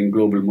modeling,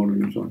 global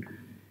modeling and so on,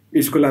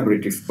 is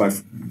collaborative by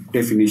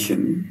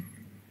definition.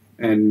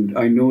 And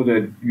I know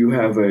that you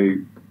have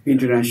an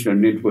international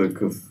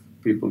network of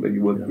people that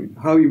you work with.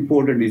 How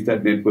important is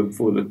that network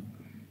for the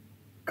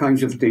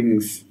kinds of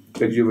things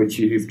that you've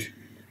achieved?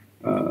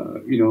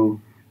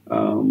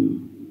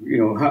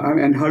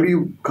 And how do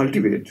you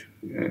cultivate,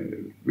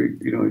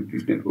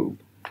 this network?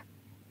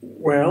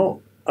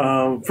 Well,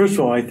 first of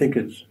all, I think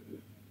it's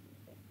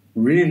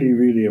really,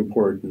 really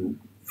important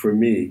for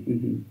me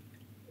Mm-hmm.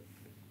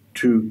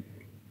 to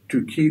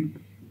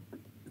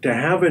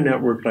have a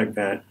network like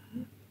that,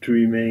 to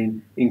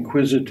remain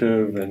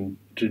inquisitive and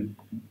to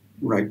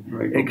Right.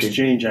 Okay.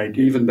 exchange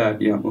ideas. Even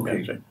that, yeah. Okay.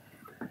 That's right.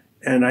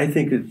 And I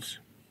think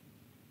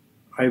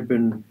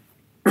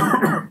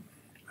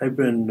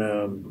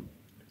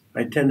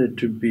I tended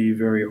to be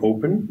very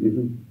open.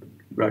 Mm-hmm.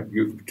 Right.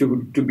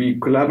 To be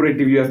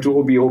collaborative, you have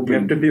to be open. You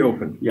have to be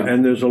open. Yeah.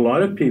 And there's a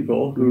lot of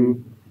people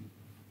who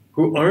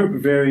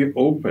aren't very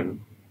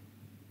open.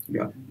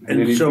 Yeah. And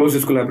then it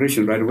closes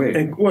collaboration right away.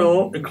 And,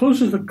 well, it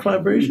closes the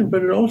collaboration,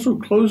 but it also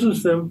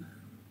closes them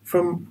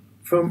from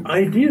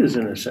ideas,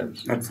 in a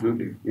sense.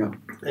 Absolutely. Yeah.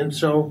 And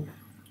so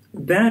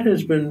that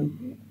has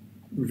been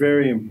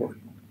very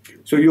important.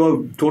 So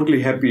you're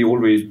totally happy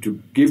always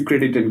to give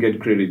credit and get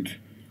credit.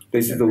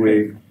 This is the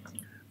way.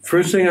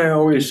 First thing I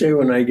always say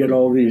when I get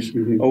all these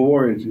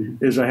awards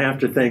is I have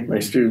to thank my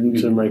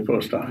students and my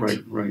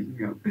postdocs. Right.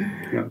 Yeah.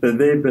 That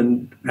they've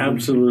been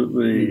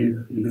absolutely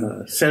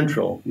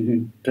central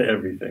to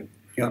everything.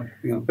 Yeah.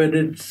 But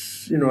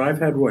it's, I've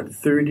had,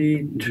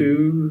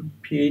 32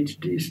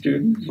 PhD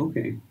students?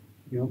 Okay.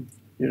 Yeah.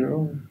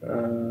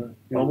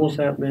 Almost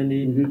that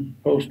many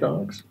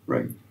postdocs.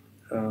 Right.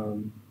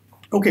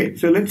 Okay,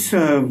 so let's.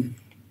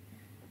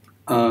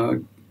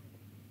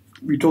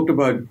 We talked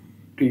about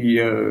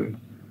your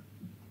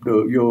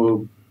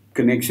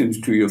connections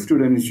to your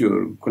students,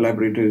 your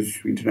collaborators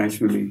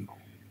internationally.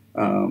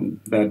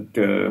 That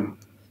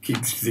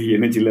keeps the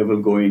energy level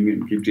going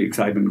and keeps the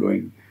excitement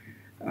going.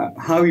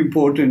 How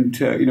important,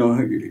 to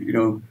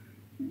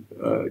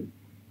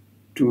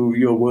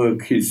your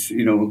work is,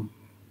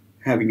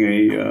 having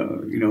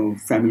a,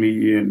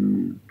 family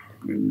and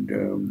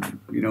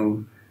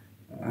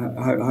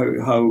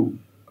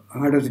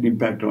how does it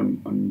impact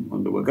on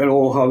the work,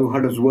 or how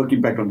does work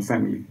impact on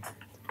family?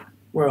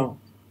 Well,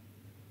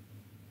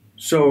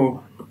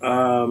 so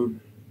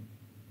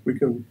we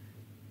can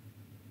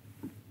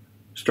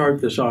start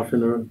this off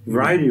in a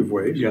variety of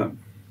ways. Yeah.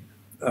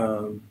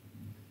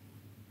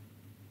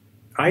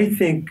 I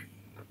think,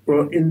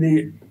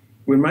 when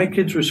my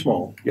kids were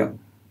small, Yeah.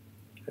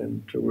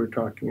 and so we're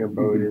talking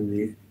about in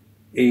the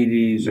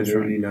 80s and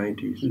early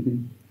 90s,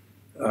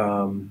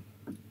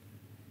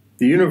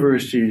 the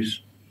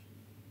universities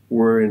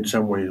were in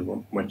some ways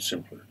much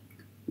simpler.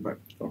 Right.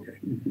 Okay.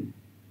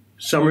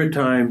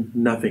 Summertime,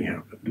 nothing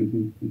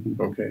happened.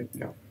 Okay.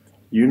 Yeah.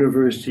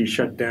 University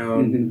shut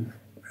down.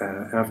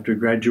 After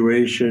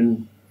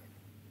graduation,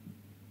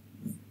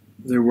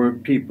 there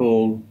weren't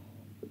people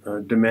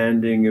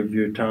demanding of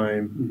your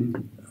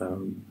time,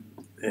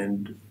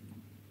 and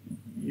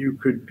you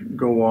could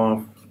go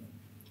off.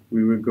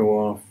 We would go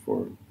off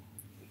for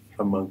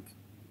a month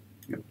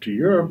to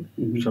Europe.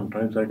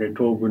 Sometimes, like I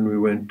told, when we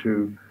went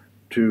to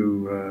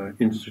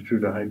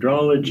Institute of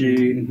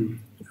Hydrology,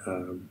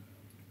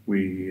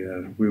 we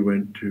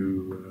went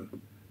to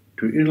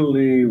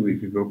Italy. We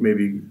could go.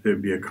 Maybe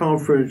there'd be a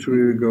conference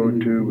we would go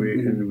to,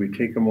 and we'd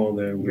take them all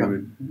there.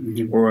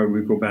 Or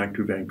we'd go back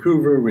to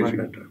Vancouver. We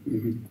spent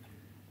time.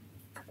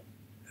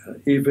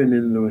 Even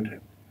in the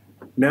winter.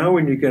 Now,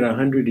 when you get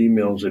 100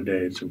 emails a day,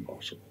 it's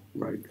impossible.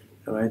 Right.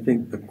 And I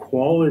think the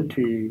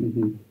quality,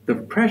 the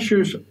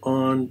pressures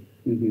on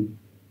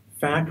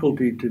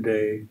faculty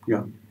today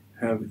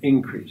have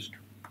increased.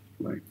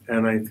 Right.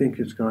 And I think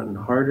it's gotten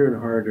harder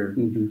and harder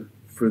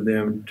for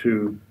them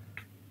to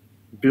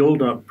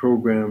build up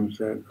programs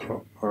that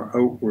are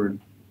outward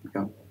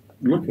Yeah.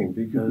 looking,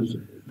 because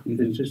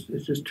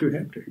it's just too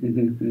hectic.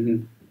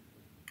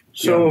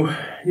 So, So,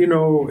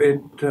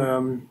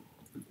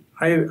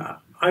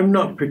 I'm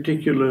not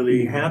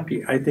particularly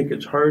happy. I think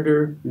it's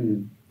harder,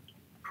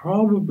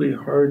 probably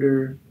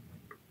harder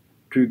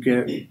to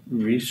get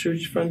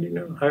research funding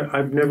now.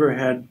 I've never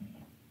had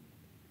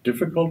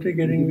difficulty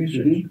getting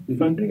research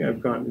funding.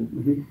 I've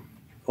gotten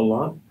a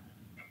lot,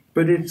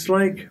 but it's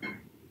like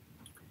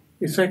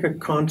a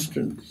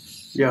constant.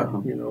 yeah,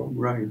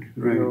 right.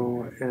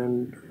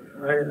 And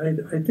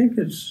I think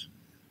it's,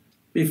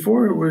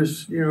 before it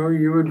was,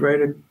 you would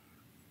write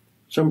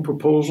some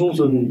proposals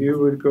and you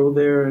would go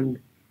there, and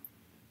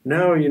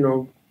now,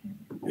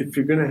 if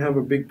you're going to have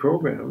a big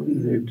program,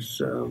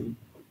 it's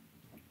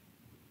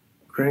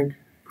crank.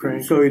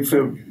 So it's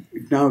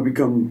now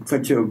become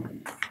such a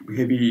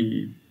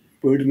heavy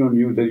burden on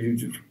you that you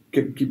just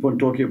keep on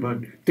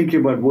thinking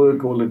about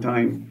work all the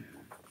time.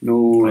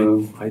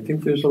 No, I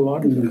think there's a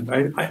lot of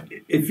that.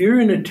 If you're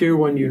in a Tier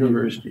 1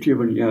 university, Tier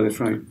 1, yeah, that's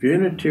right. if you're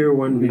in a Tier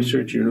 1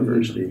 research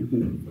university,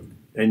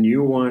 and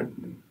you want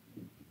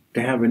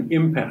to have an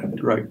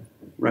impact, right,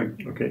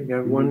 okay, you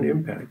have one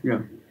impact.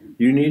 Yeah,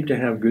 you need to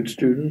have good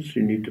students.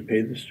 You need to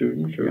pay the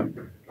students or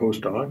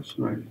postdocs.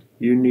 right.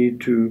 You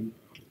need to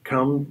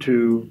come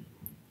to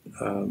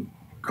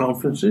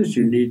conferences.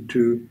 You need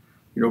to,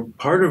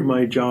 part of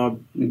my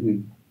job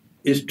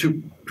is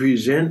to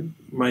present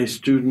my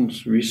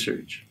students'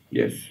 research.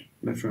 Yes,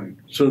 that's right.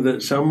 So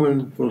that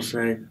someone will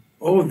say,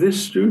 oh, this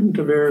student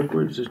of Eric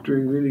Woods is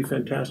doing really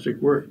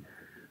fantastic work.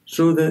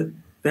 So that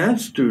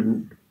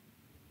student,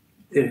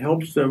 it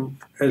helps them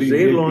as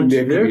they launch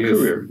their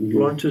career,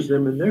 launches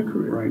them in their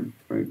career.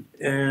 Right.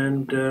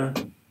 And,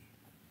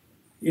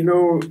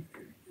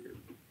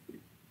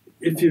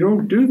 if you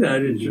don't do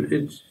that,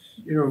 it's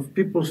if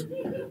people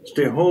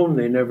stay home,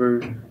 they never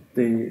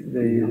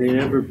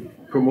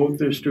promote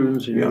their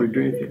students, and never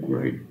do anything.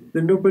 Right.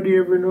 Then nobody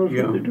ever knows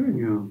what they're doing.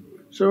 Yeah.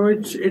 So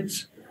it's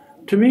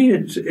to me,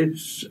 it's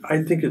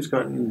I think it's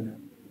gotten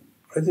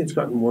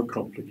more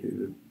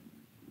complicated.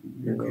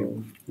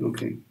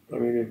 Okay. I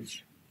mean,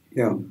 it's.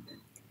 Yeah.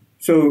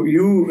 So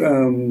you,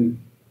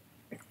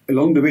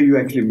 along the way, you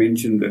actually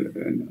mentioned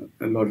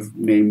a lot of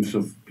names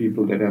of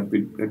people that have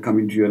come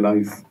into your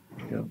life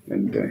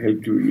and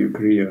helped you in your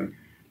career.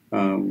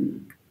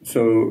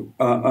 So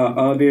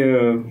are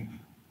there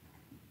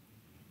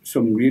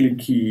some really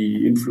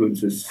key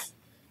influences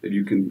that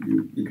you can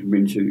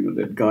mention,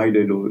 that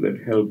guided or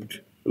that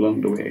helped along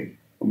the way,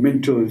 or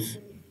mentors?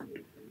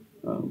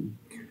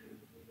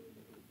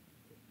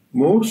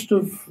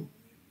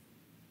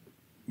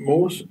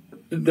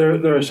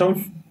 There are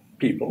some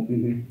people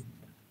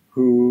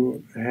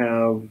who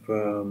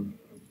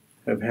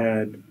have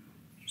had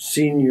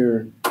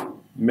senior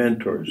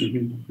mentors,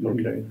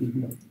 okay,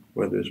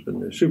 whether it's been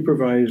their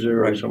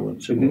supervisor or someone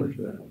similar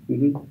to that.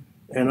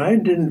 And I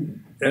didn't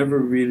ever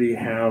really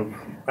I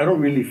don't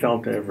really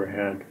felt I ever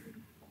had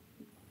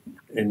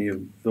any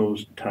of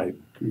those type.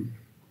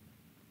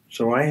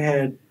 So I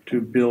had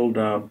to build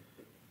up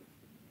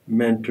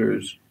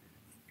mentors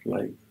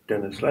like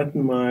Dennis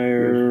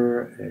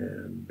Lettenmaier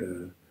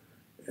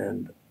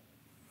and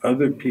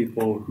other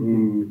people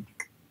who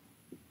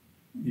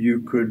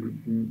you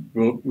could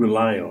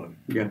rely on.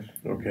 Yes.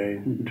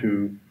 Okay,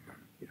 to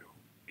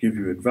give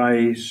you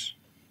advice,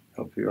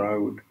 help you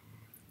out.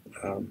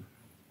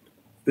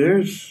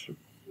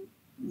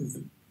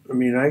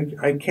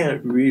 I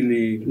can't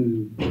really.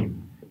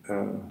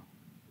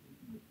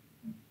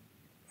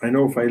 I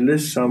know if I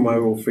list some, I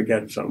will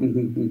forget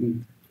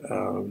some.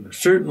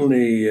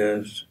 Certainly,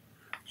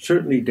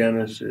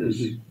 Dennis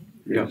has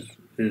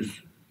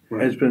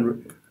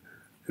been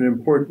an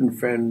important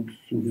friend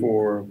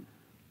for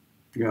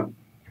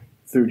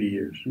 30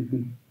 years.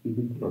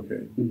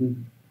 Okay.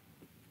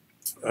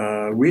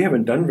 We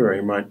haven't done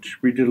very much.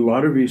 We did a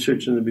lot of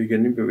research in the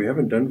beginning, but we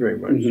haven't done very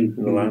much in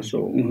the last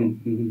little while.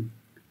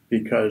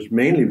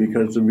 Mainly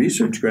because the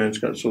research grants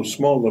got so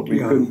small that we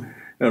couldn't,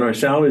 and our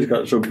salaries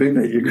got so big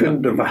that you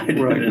couldn't divide it.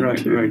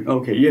 Right.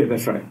 Okay, yeah,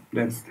 that's right.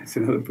 That's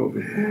another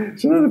problem.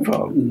 It's another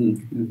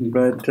problem.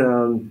 But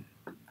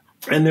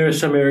and there are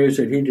some areas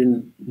that he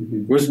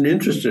wasn't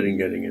interested in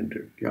getting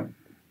into. Yeah.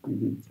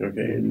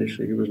 Okay,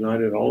 initially he was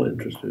not at all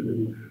interested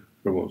in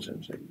remote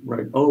sensing.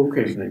 Right. Oh,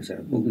 okay. As an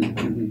example.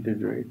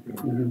 Did right.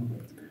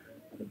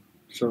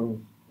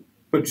 So,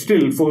 but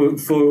still, for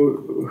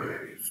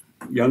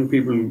young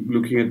people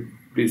looking at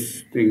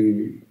this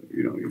thing,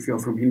 if you're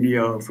from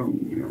India or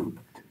from,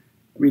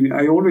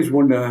 I always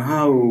wonder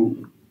how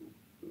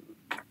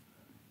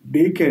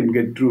they can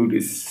get through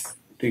this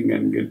thing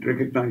and get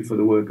recognized for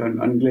the work,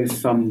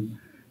 unless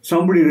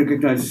somebody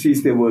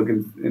sees their work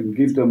and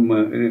gives them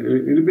a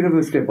little bit of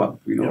a step up.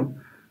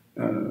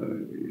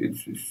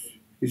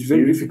 It's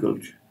very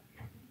difficult.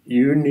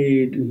 You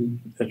need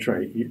that's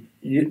right.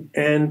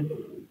 And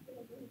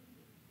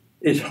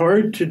it's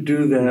hard to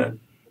do that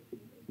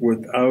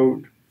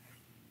without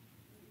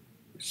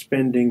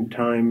spending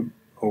time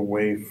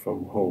away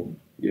from home.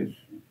 Yes.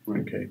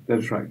 Right. Okay.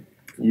 That's right.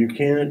 You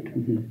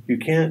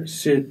can't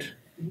sit.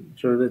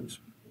 So let's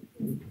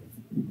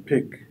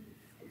pick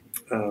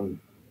an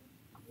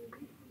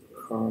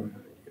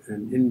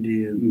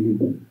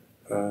Indian.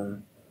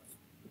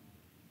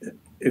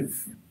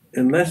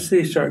 Unless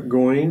they start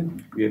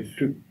going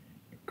to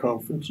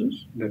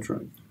conferences, that's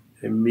right,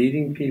 and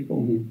meeting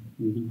people,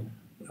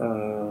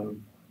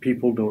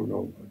 people don't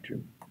know about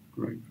you.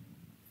 Right.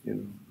 You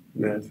know,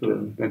 that's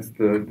the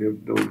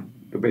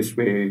best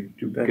way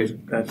to get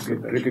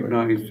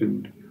recognized way.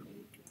 And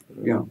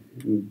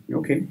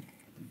okay.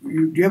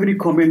 Do you have any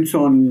comments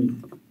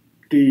on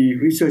the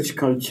research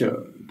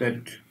culture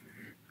that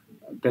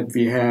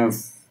we have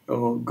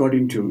got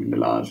into in the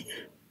last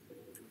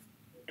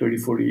 30,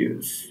 40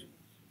 years?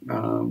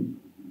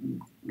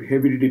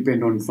 Heavily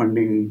depend on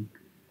funding.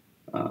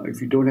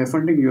 If you don't have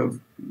funding,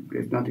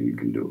 there's nothing you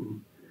can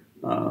do.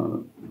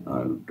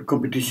 The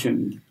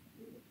competition.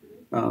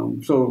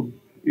 So,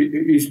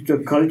 is the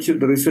culture,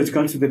 the research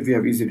culture that we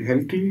have, is it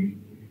healthy?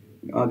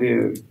 Are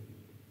there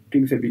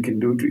things that we can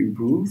do to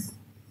improve?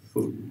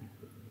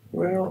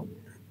 Well,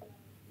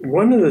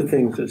 one of the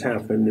things that's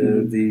happened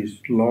is these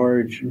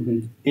large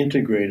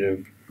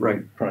integrative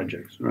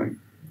projects. Right.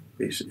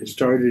 It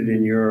started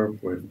in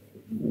Europe with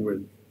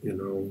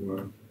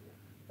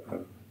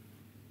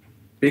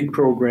big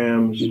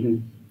programs,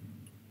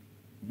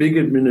 big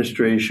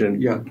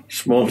administration,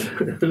 small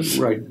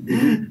right.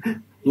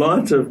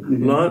 lots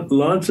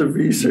of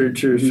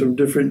researchers from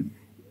different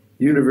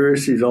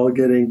universities all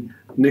getting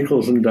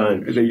nickels and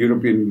dimes. The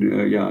European,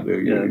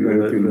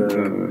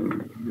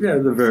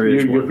 the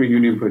various European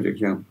Union project,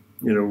 You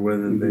know,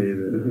 whether they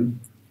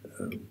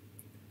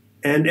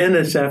and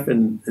NSF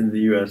in the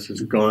U.S.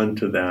 has gone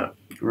to that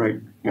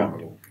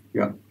model.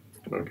 Yeah.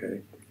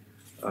 Okay.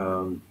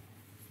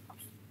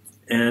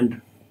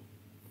 And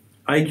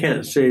I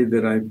can't say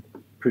that I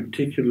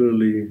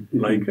particularly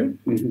like it.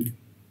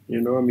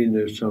 You know, I mean,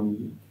 there's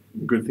some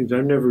good things.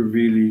 I've never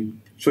really.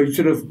 So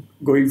instead of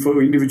going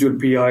for individual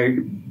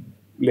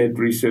PI-led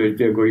research,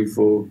 they're going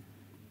for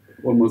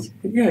almost.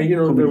 Yeah, you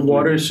know, the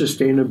water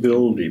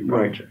sustainability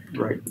project.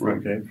 Right.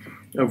 Okay.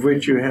 Of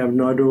which you have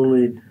not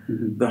only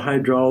the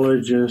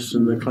hydrologists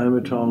and the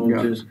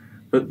climatologists,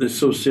 but the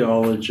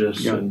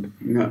sociologists and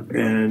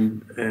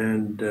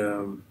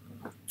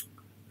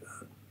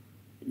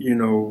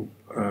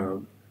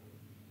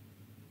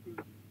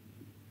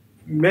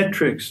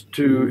metrics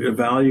to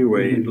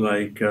evaluate,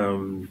 like,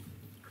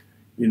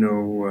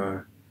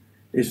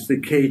 is the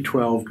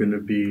K-12 going to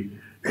be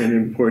an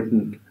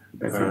important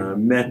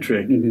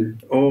metric?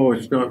 Oh,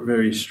 it's not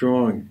very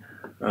strong.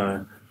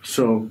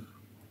 So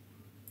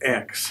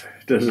X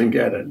doesn't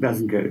get it.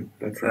 Doesn't get it.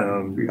 That's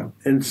right.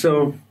 And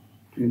so,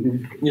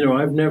 you know,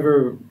 I've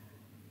never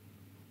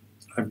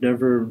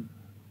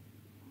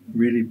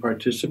really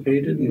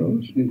participated in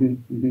those.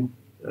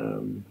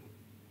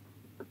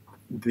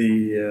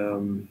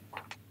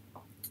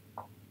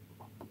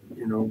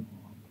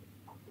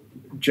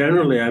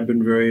 Generally, I've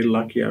been very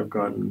lucky. I've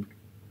gotten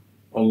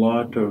a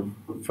lot of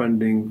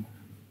funding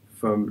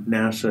from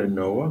NASA and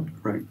NOAA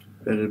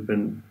that have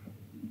been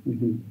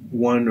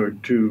one or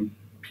two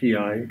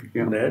PI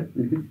led.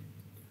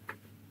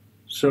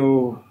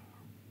 So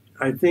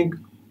I think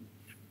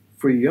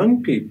for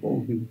young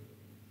people,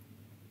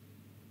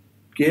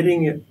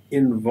 getting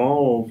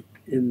involved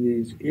in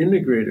these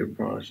integrative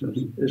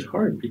processes is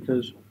hard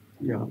because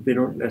they're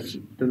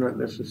not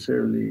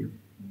necessarily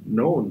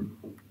known.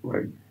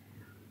 Right.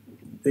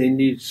 They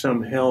need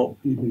some help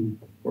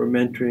or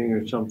mentoring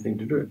or something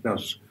to do it. Now,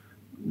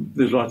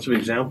 there's lots of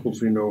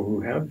examples we know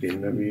who have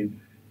been. I mean,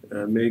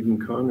 Megan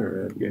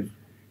Connor at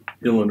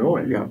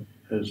Illinois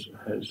has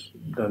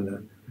done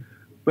that.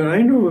 But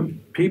I know of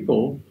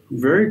people,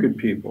 very good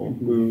people,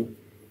 who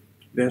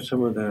they're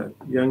some of that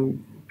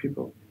young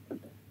people.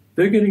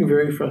 They're getting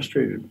very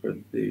frustrated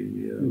with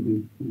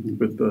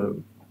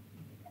the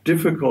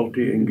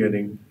difficulty in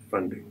getting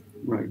funding.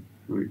 Right.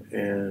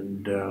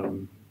 And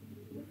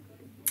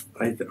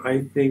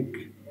I think,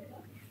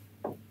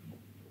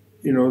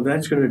 you know,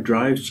 that's going to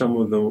drive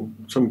some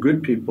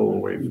good people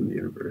away from the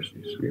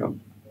universities.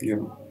 Yeah.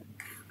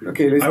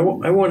 Okay. I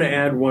want to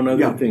add one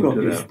other thing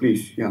to that.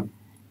 Please.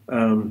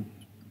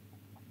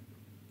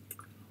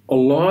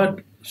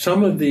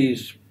 Some of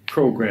these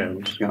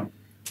programs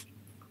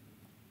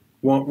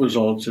want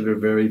results that are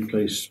very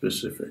place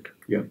specific.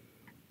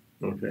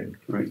 Okay.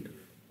 Right.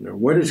 You know,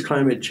 what is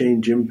climate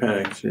change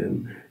impacts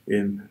in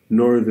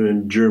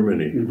northern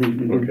Germany?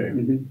 Okay.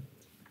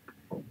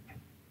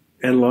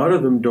 And a lot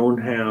of them don't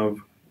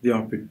have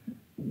the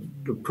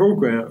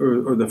program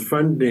or the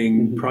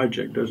funding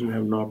project doesn't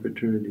have an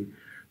opportunity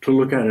to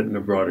look at it in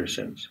a broader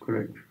sense.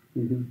 Correct.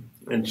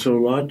 And so a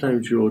lot of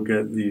times you'll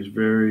get these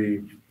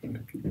very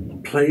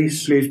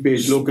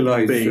place-based,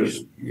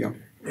 localized,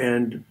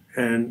 and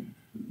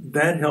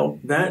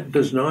that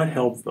does not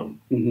help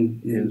them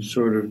in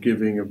sort of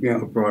giving a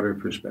broader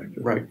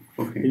perspective. Right.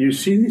 Okay. And you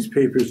see these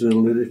papers in the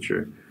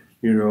literature,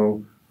 you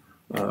know,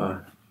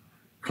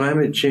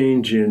 climate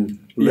change in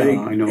Lake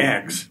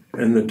X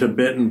and the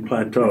Tibetan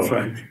Plateau. That's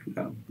right.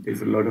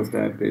 There's a lot of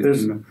that.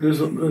 There's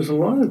a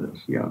lot of this.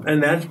 Yeah.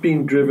 And that's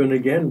being driven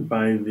again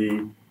by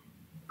the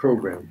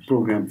programs.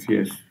 Programs,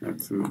 yes,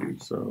 absolutely.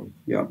 So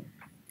yeah.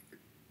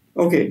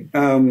 Okay.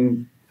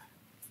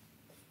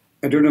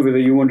 I don't know whether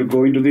you want to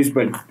go into this,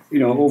 but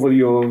over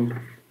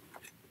your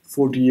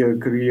 40-year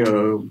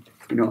career,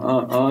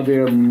 are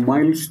there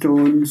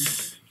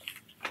milestones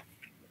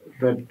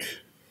that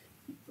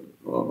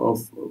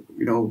of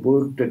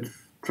work that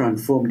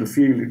transformed the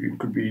field? It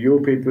could be your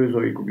papers,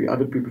 or it could be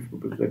other people's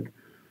papers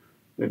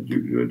that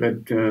you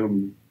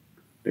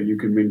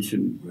can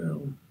mention.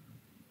 Well,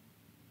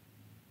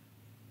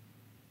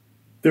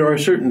 there are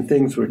certain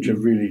things which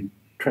have really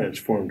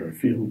transformed our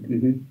field.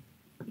 Mm-hmm.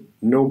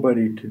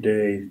 Nobody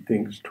today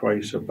thinks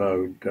twice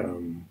about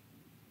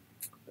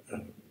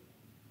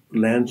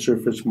land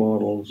surface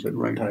models that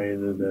Right.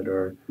 that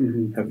are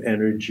Mm-hmm. have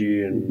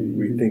energy, and Mm-hmm.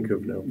 we think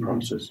of now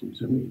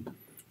processes. I mean,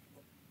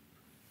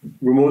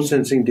 remote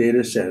sensing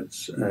data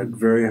sets at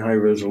very high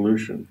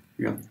resolution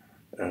Yeah.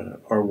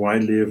 are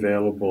widely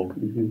available.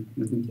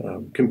 Mm-hmm.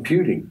 Mm-hmm.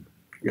 Computing,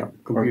 Yeah.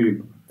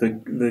 Computing.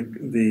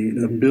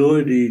 the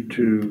ability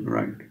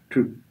Right.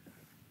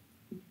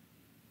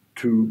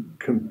 to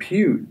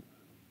compute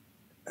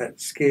at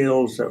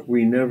scales that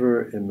we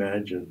never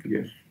imagined.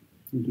 Yes.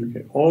 Mm-hmm.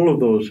 Okay, all of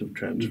those have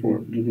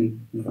transformed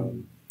Mm-hmm.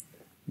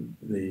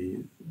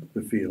 Mm-hmm.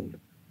 The field.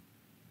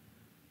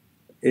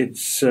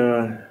 It's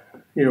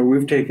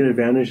we've taken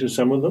advantage of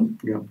some of them.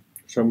 Yeah.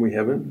 Some we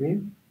haven't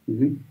been.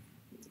 Mm-hmm.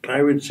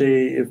 I would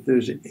say if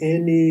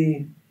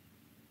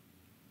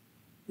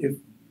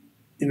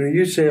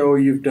you say, oh,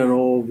 you've done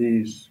all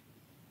these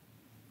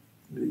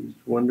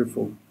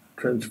wonderful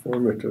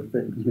transformative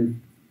things, Mm-hmm.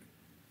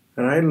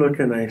 and I look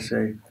and I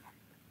say,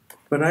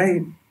 but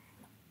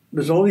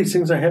there's all these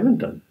things I haven't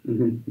done.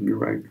 Mm-hmm. You're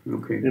right.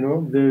 Okay.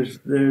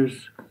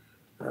 There's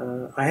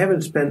I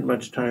haven't spent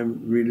much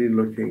time really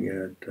looking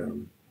at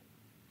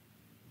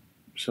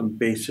some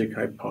basic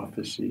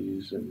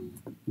hypotheses and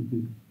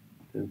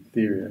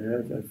theory.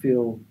 I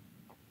feel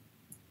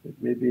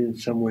that maybe in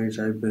some ways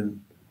I've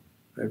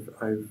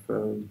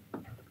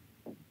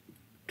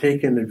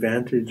taken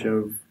advantage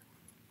of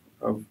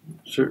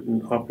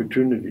certain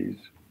opportunities.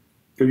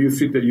 So you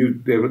see that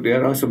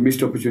there are some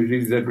missed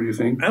opportunities. Is that what you're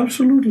saying?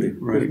 Absolutely,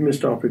 Right. there's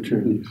missed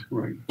opportunities,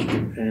 Right.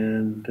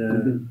 and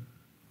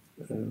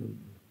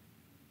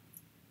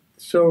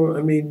so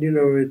I mean,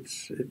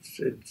 it's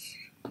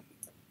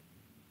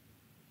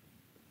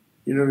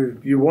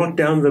you walk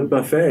down the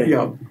buffet.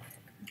 Yeah.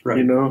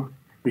 Right.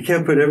 You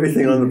can't put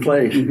everything on the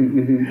plate,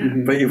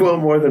 but you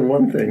want more than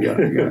one thing.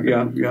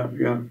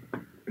 Yeah.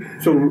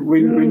 So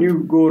when you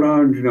go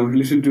around,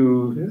 listen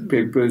to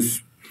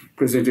papers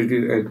presented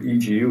at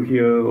EGU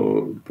here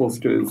or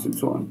posters and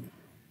so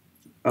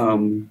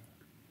on,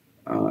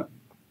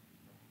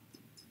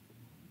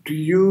 do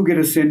you get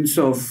a sense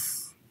of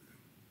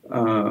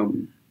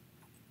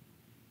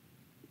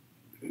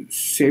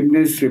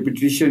sameness,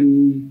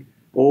 repetition,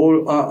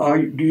 or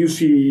do you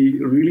see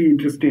really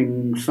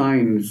interesting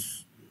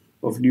signs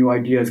of new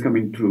ideas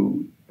coming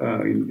through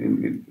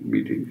in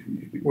meetings?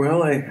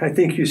 Well, I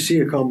think you see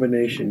a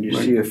combination. You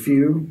Right. see a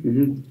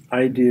few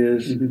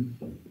ideas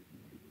Mm-hmm.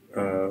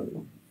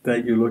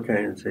 that you look at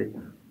and say,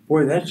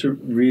 boy, that's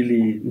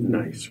really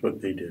nice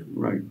what they did.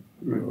 Right.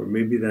 Right. Or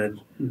maybe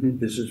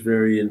this is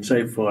very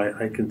insightful.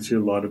 I can see a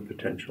lot of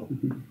potential.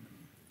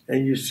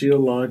 And you see a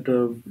lot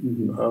of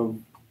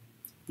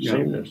Yeah.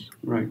 sameness.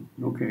 Right.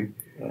 Okay.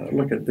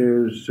 Look at,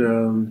 there's,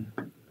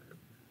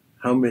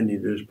 how many?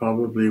 There's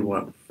probably,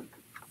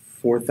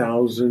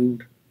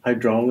 4,000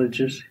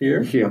 hydrologists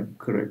here Yeah.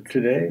 Correct.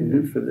 today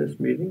for this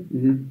meeting?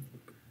 Mm-hmm.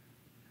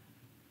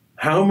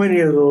 How many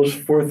of those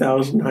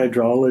 4,000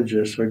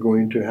 hydrologists are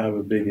going to have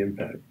a big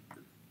impact?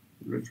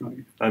 That's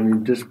right. I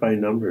mean, just by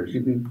numbers.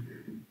 Mm-hmm.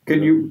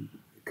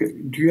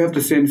 Do you have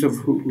the sense of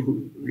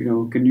who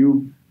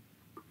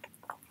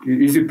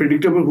is it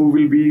predictable who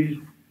will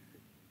be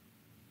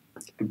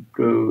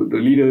the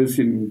leaders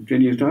in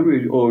 10 years' time,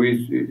 or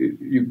is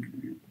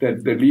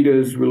that the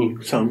leaders will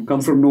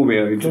come from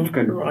nowhere? It's just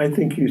kind of. I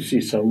think you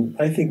see some.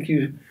 I think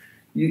you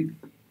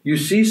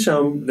see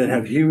some that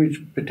have huge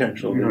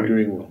potential and Right.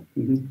 doing well.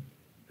 Mm-hmm.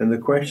 And the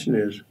question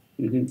is,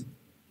 Mm-hmm.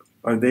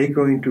 are they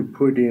going to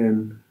put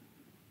in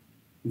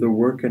the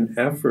work and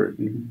effort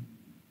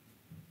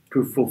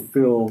to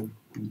fulfill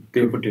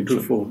Their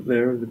potential.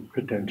 their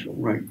potential,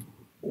 Right.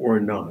 or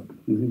not?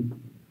 Mm-hmm.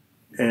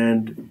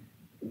 And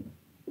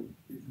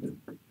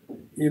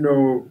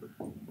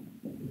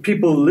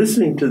people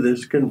listening to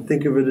this can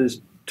think of it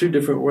as two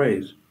different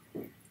ways.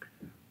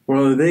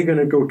 Well, are they going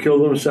to go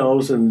kill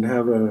themselves and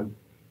have a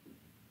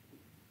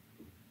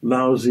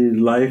lousy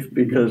life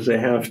because they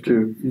have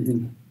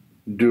to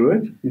do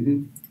it?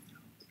 Mm-hmm.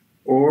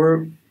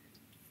 Or,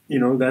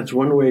 that's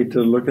one way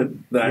to look at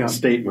that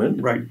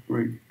statement. Right.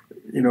 Right.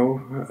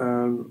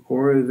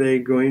 Or are they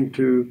going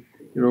to,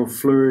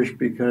 flourish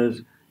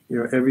because,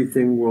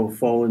 everything will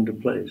fall into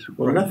place?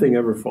 Well, Right. nothing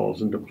ever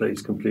falls into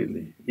place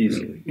completely,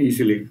 easily.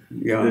 Easily.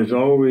 Yeah. There's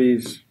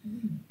always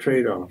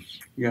trade-offs.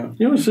 Yeah.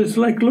 You know, so it's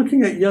like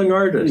looking at young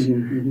artists.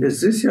 Mm-hmm.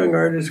 Is this young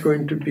artist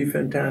going to be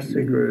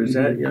fantastic, or is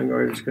that young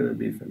artist going to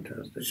be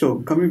fantastic?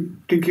 So,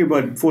 thinking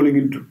about falling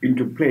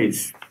into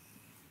place,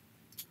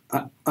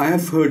 I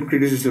have heard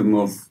criticism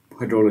of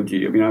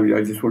hydrology. I mean,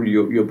 I just want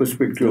your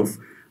perspective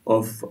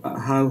of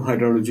how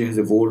hydrology has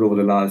evolved over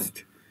the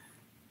last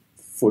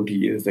 40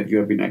 years that you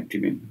have been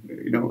active in.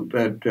 You know,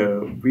 that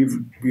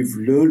we've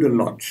learned a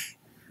lot.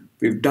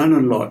 We've done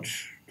a lot.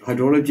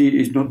 Hydrology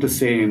is not the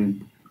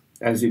same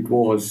as it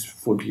was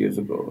 40 years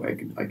ago. I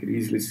can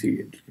easily see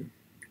it.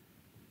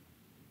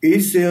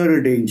 Is there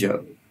a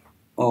danger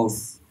of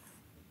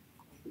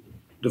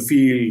the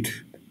field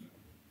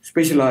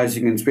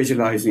specializing,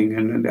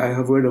 and I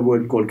have heard a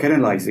word called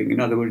canalizing, in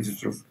other words,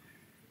 sort of,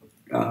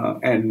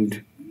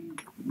 and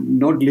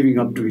not living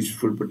up to its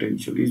full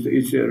potential?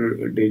 Is there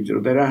a danger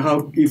of that?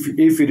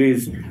 If it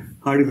is,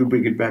 how do we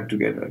bring it back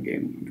together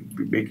again,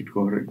 make it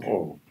coherent?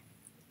 Oh,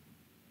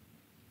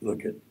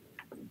 look at.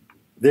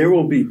 There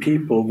will be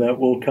people that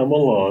will come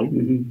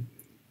along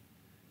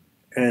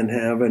and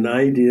have an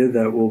idea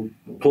that will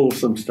pull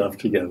some stuff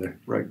together.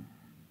 Right.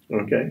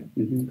 Okay.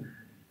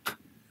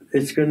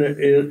 It's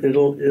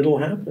it'll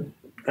happen.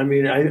 I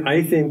mean,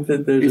 I think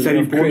that there's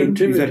enough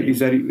creativity. Is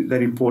that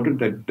important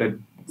that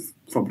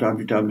from time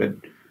to time that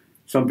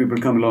some people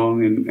come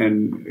along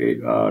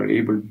and are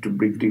able to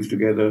bring things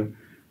together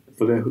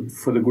for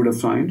the good of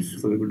science,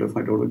 for the good of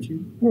hydrology?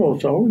 Well,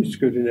 it's always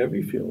good in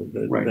every field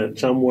that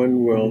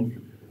someone will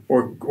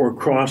or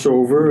cross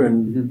over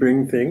and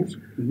bring things.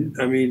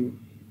 I mean,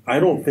 I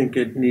don't think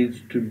it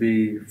needs to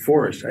be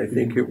forced. I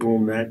think it will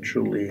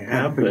naturally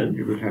happen.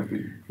 It will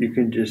happen. You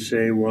can just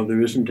say, well, there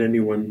isn't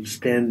anyone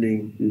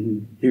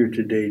standing here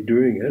today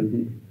doing it,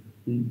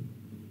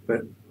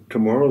 but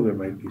tomorrow there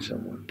might be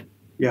someone.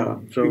 Yeah,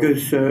 so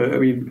because, I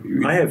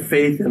mean... I have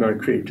faith in our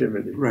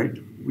creativity. Right.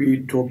 We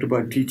talked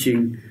about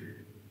teaching.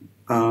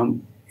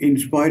 In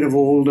spite of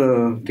all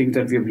the things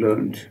that we have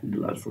learned in the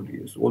last 40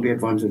 years, all the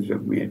advances we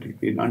have made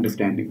in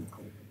understanding,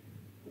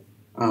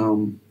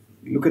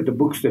 look at the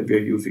books that we are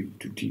using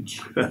to teach.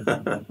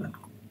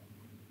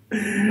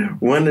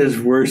 One is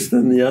worse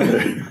than the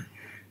other.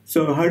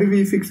 So how do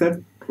we fix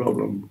that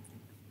problem?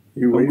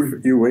 You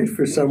wait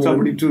for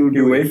someone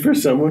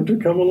to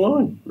come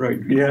along.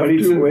 Right. You have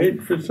to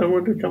wait for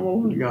someone to come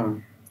along. Yeah.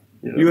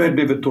 You had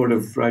never thought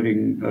of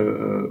writing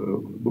a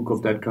book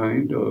of that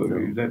kind,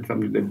 or is that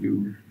something that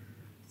you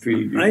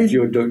feel is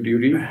your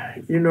duty?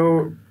 You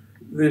know,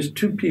 there's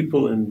two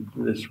people in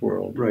this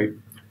world. Right.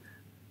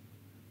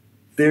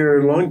 There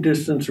are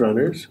long-distance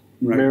runners,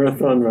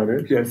 marathon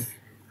runners. Yes.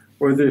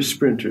 Or there's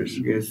sprinters.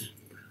 Yes.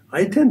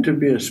 I tend to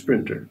be a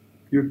sprinter.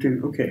 You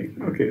think, okay,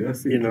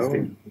 that's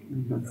interesting.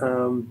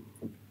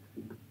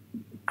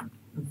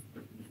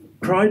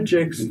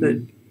 Projects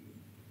that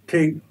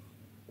take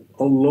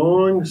a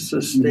long,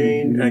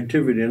 sustained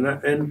activity,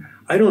 and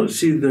I don't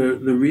see the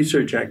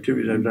research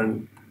activities I've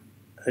done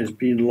as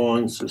being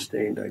long,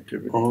 sustained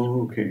activities.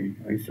 Oh, okay.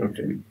 I see.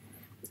 Okay.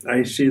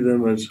 I see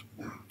them as...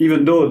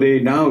 Even though they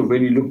now,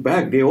 when you look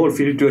back, they all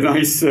fit into a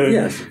nice...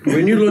 Yes,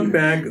 when you look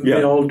back,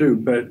 they all do,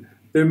 but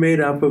they're made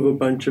up of a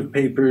bunch of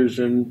papers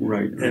and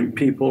and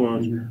people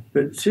on.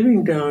 But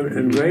sitting down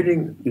and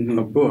writing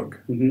a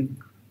book,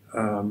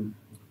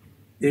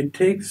 it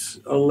takes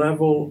a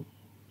level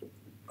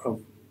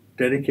of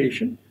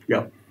dedication.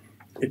 Yeah.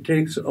 It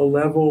takes a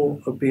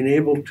level of being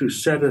able to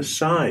set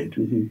aside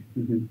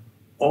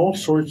all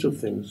sorts of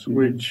things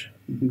which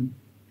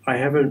I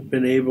haven't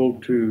been able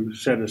to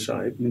set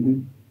aside.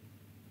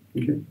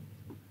 Okay.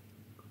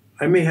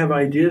 I may have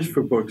ideas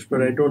for books,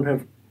 but I don't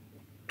have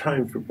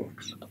time for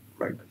books.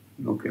 Right.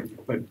 Okay.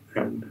 But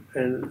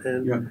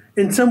and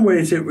in some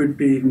ways it would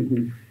be,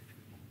 you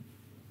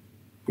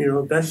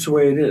know, that's the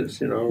way it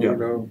is. You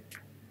know.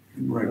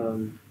 Right.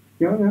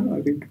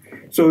 I think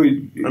so.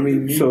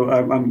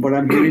 What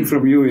I'm hearing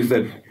from you is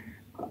that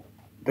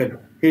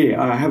hey,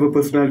 I have a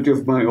personality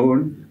of my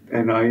own,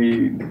 and I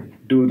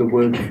do the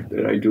work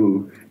that I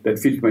do that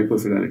fits my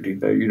personality.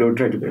 That you don't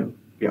try to.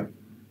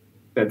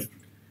 That's.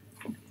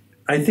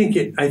 I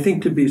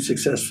think to be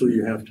successful,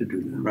 you have to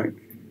do that. Right.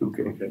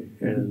 Okay.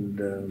 And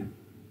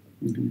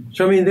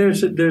so I mean,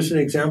 there's an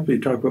example. You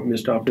talk about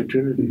missed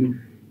opportunity.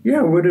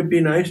 Yeah, would it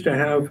be nice to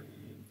have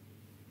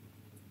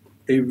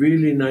a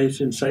really nice,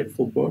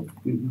 insightful book?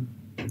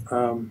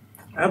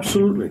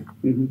 Absolutely.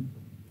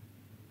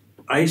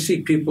 I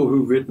see people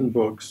who've written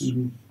books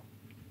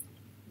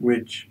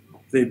which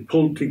they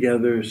pulled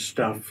together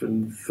stuff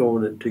and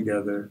thrown it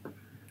together,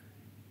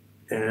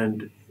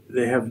 and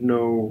they have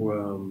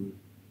no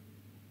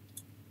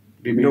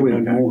impact.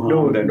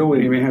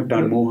 They may have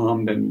done more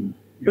harm than...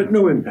 But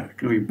no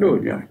impact. No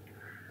impact.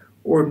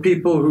 Or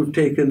people who've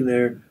taken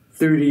their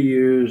 30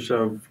 years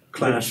of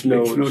class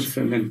notes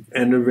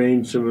and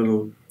arranged some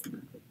little...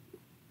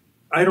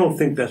 I don't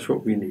think that's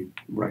what we need.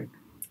 Right.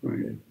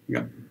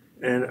 Yeah.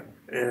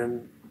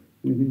 And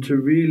to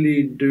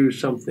really do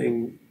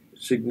something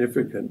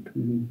significant,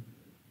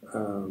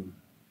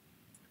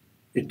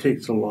 it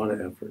takes a lot of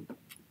effort.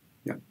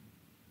 Yeah.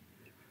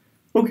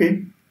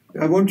 Okay.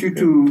 I want you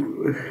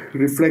to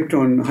reflect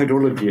on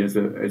hydrology as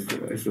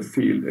a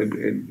field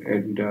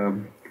and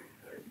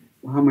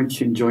how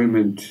much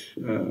enjoyment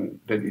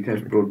that it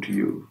has brought to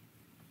you.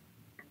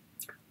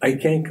 I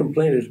can't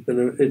complain.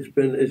 It's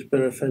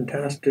been a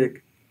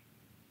fantastic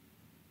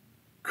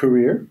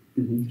career.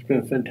 Mm-hmm. It's been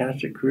a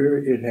fantastic career.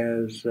 It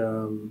has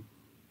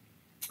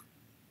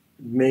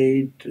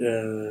made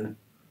a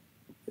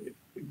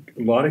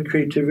lot of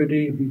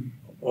creativity, Mm-hmm.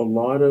 a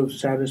lot of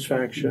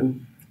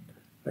satisfaction.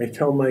 I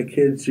tell my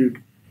kids,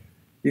 you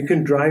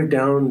can drive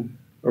down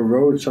a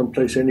road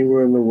someplace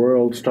anywhere in the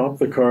world, stop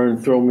the car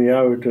and throw me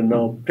out, and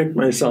I'll pick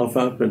myself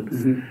up and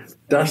Mm-hmm.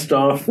 dust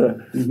off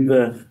the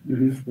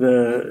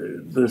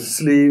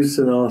sleeves,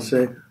 and I'll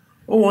say,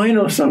 "Oh, I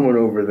know someone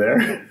over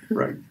there."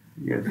 Right.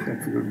 Yes,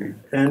 absolutely.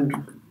 And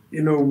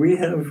we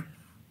have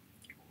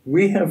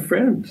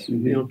friends.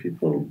 Mm-hmm.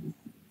 People,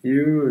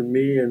 you and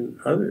me and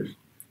others.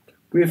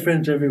 We have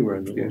friends everywhere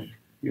in the world.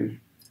 Yes.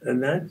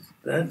 And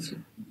that's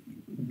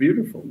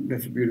beautiful.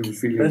 That's a beautiful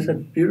feeling. That's a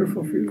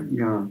beautiful feeling.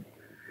 Yeah.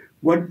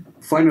 One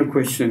final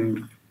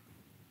question.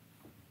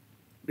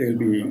 There'll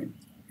be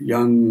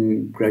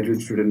young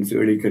graduate students,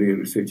 early career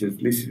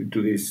researchers, listen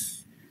to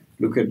this,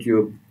 look at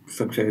your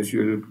success,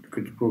 you look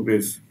at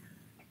progress,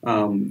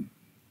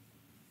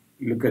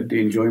 look at the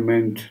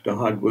enjoyment, the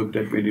hard work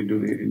that when you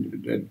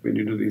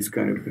do this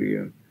kind of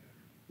career.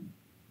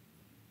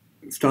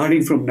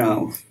 Starting from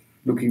now,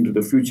 looking to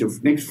the future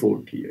of next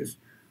 40 years,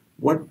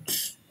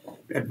 what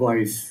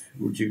advice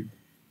would you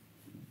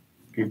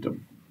give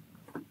them?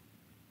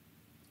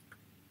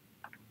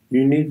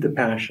 You need the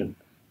passion.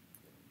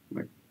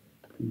 Right.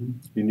 Mm-hmm.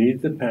 You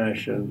need the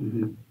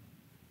passion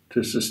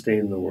to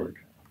sustain the work.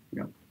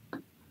 Yeah.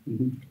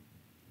 Mm-hmm.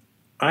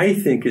 I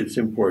think it's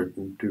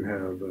important to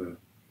have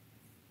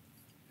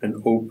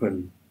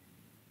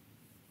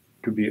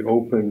to be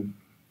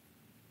open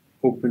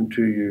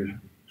to your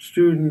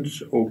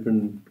students,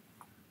 open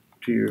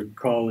to your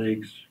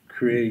colleagues,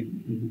 create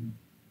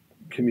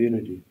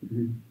community.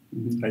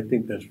 Mm-hmm. I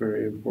think that's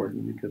very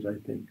important because I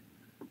think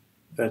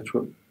that's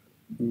what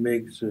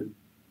makes it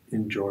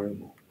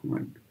enjoyable.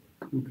 Right.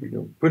 Okay.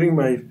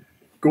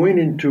 Going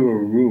into a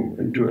room,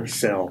 into a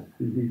cell,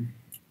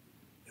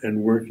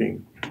 and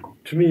working,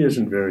 to me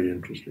isn't very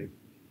interesting.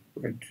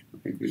 Right.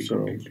 I agree.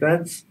 So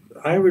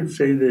I would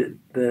say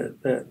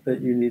that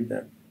you need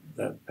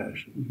that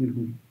passion.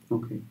 Mm-hmm.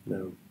 Okay.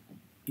 No.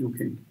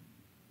 Okay.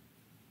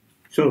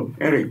 So,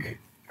 Eric,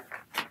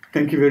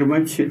 thank you very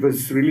much. It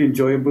was really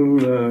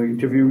enjoyable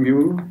interviewing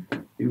you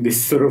in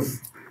this sort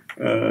of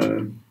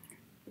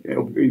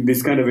in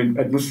this kind of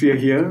atmosphere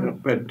here. Yeah.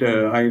 But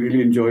I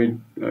really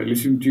enjoyed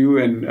listening to you,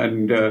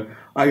 and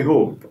I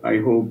hope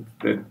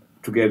that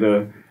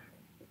together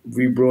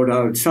we brought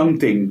out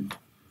something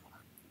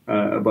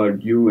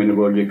about you and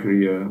about your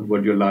career,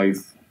 about your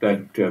life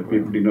that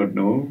people did not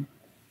know.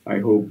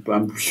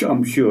 I'm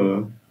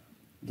sure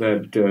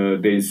that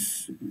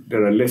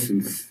there are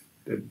lessons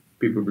that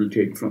people will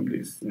take from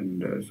this,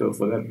 and so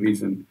for that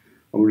reason,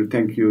 I want to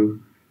thank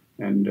you,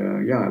 and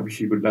I wish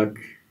you good luck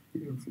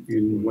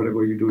in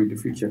whatever you do in the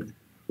future.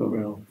 So,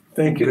 well,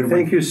 thank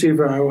you,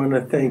 Siva. I want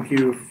to thank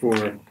you for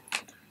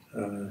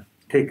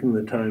taking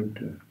the time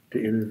to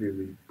interview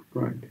me.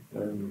 Right.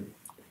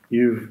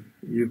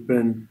 You've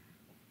been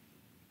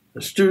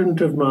a student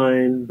of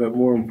mine, but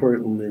more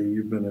importantly,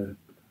 you've been a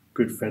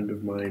good friend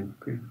of mine.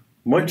 Okay.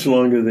 Much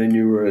longer than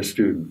you were a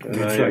student.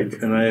 That's right.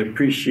 And I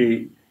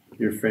appreciate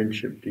your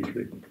friendship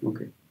deeply.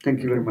 Okay.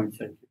 Thank you very much.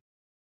 Thank you.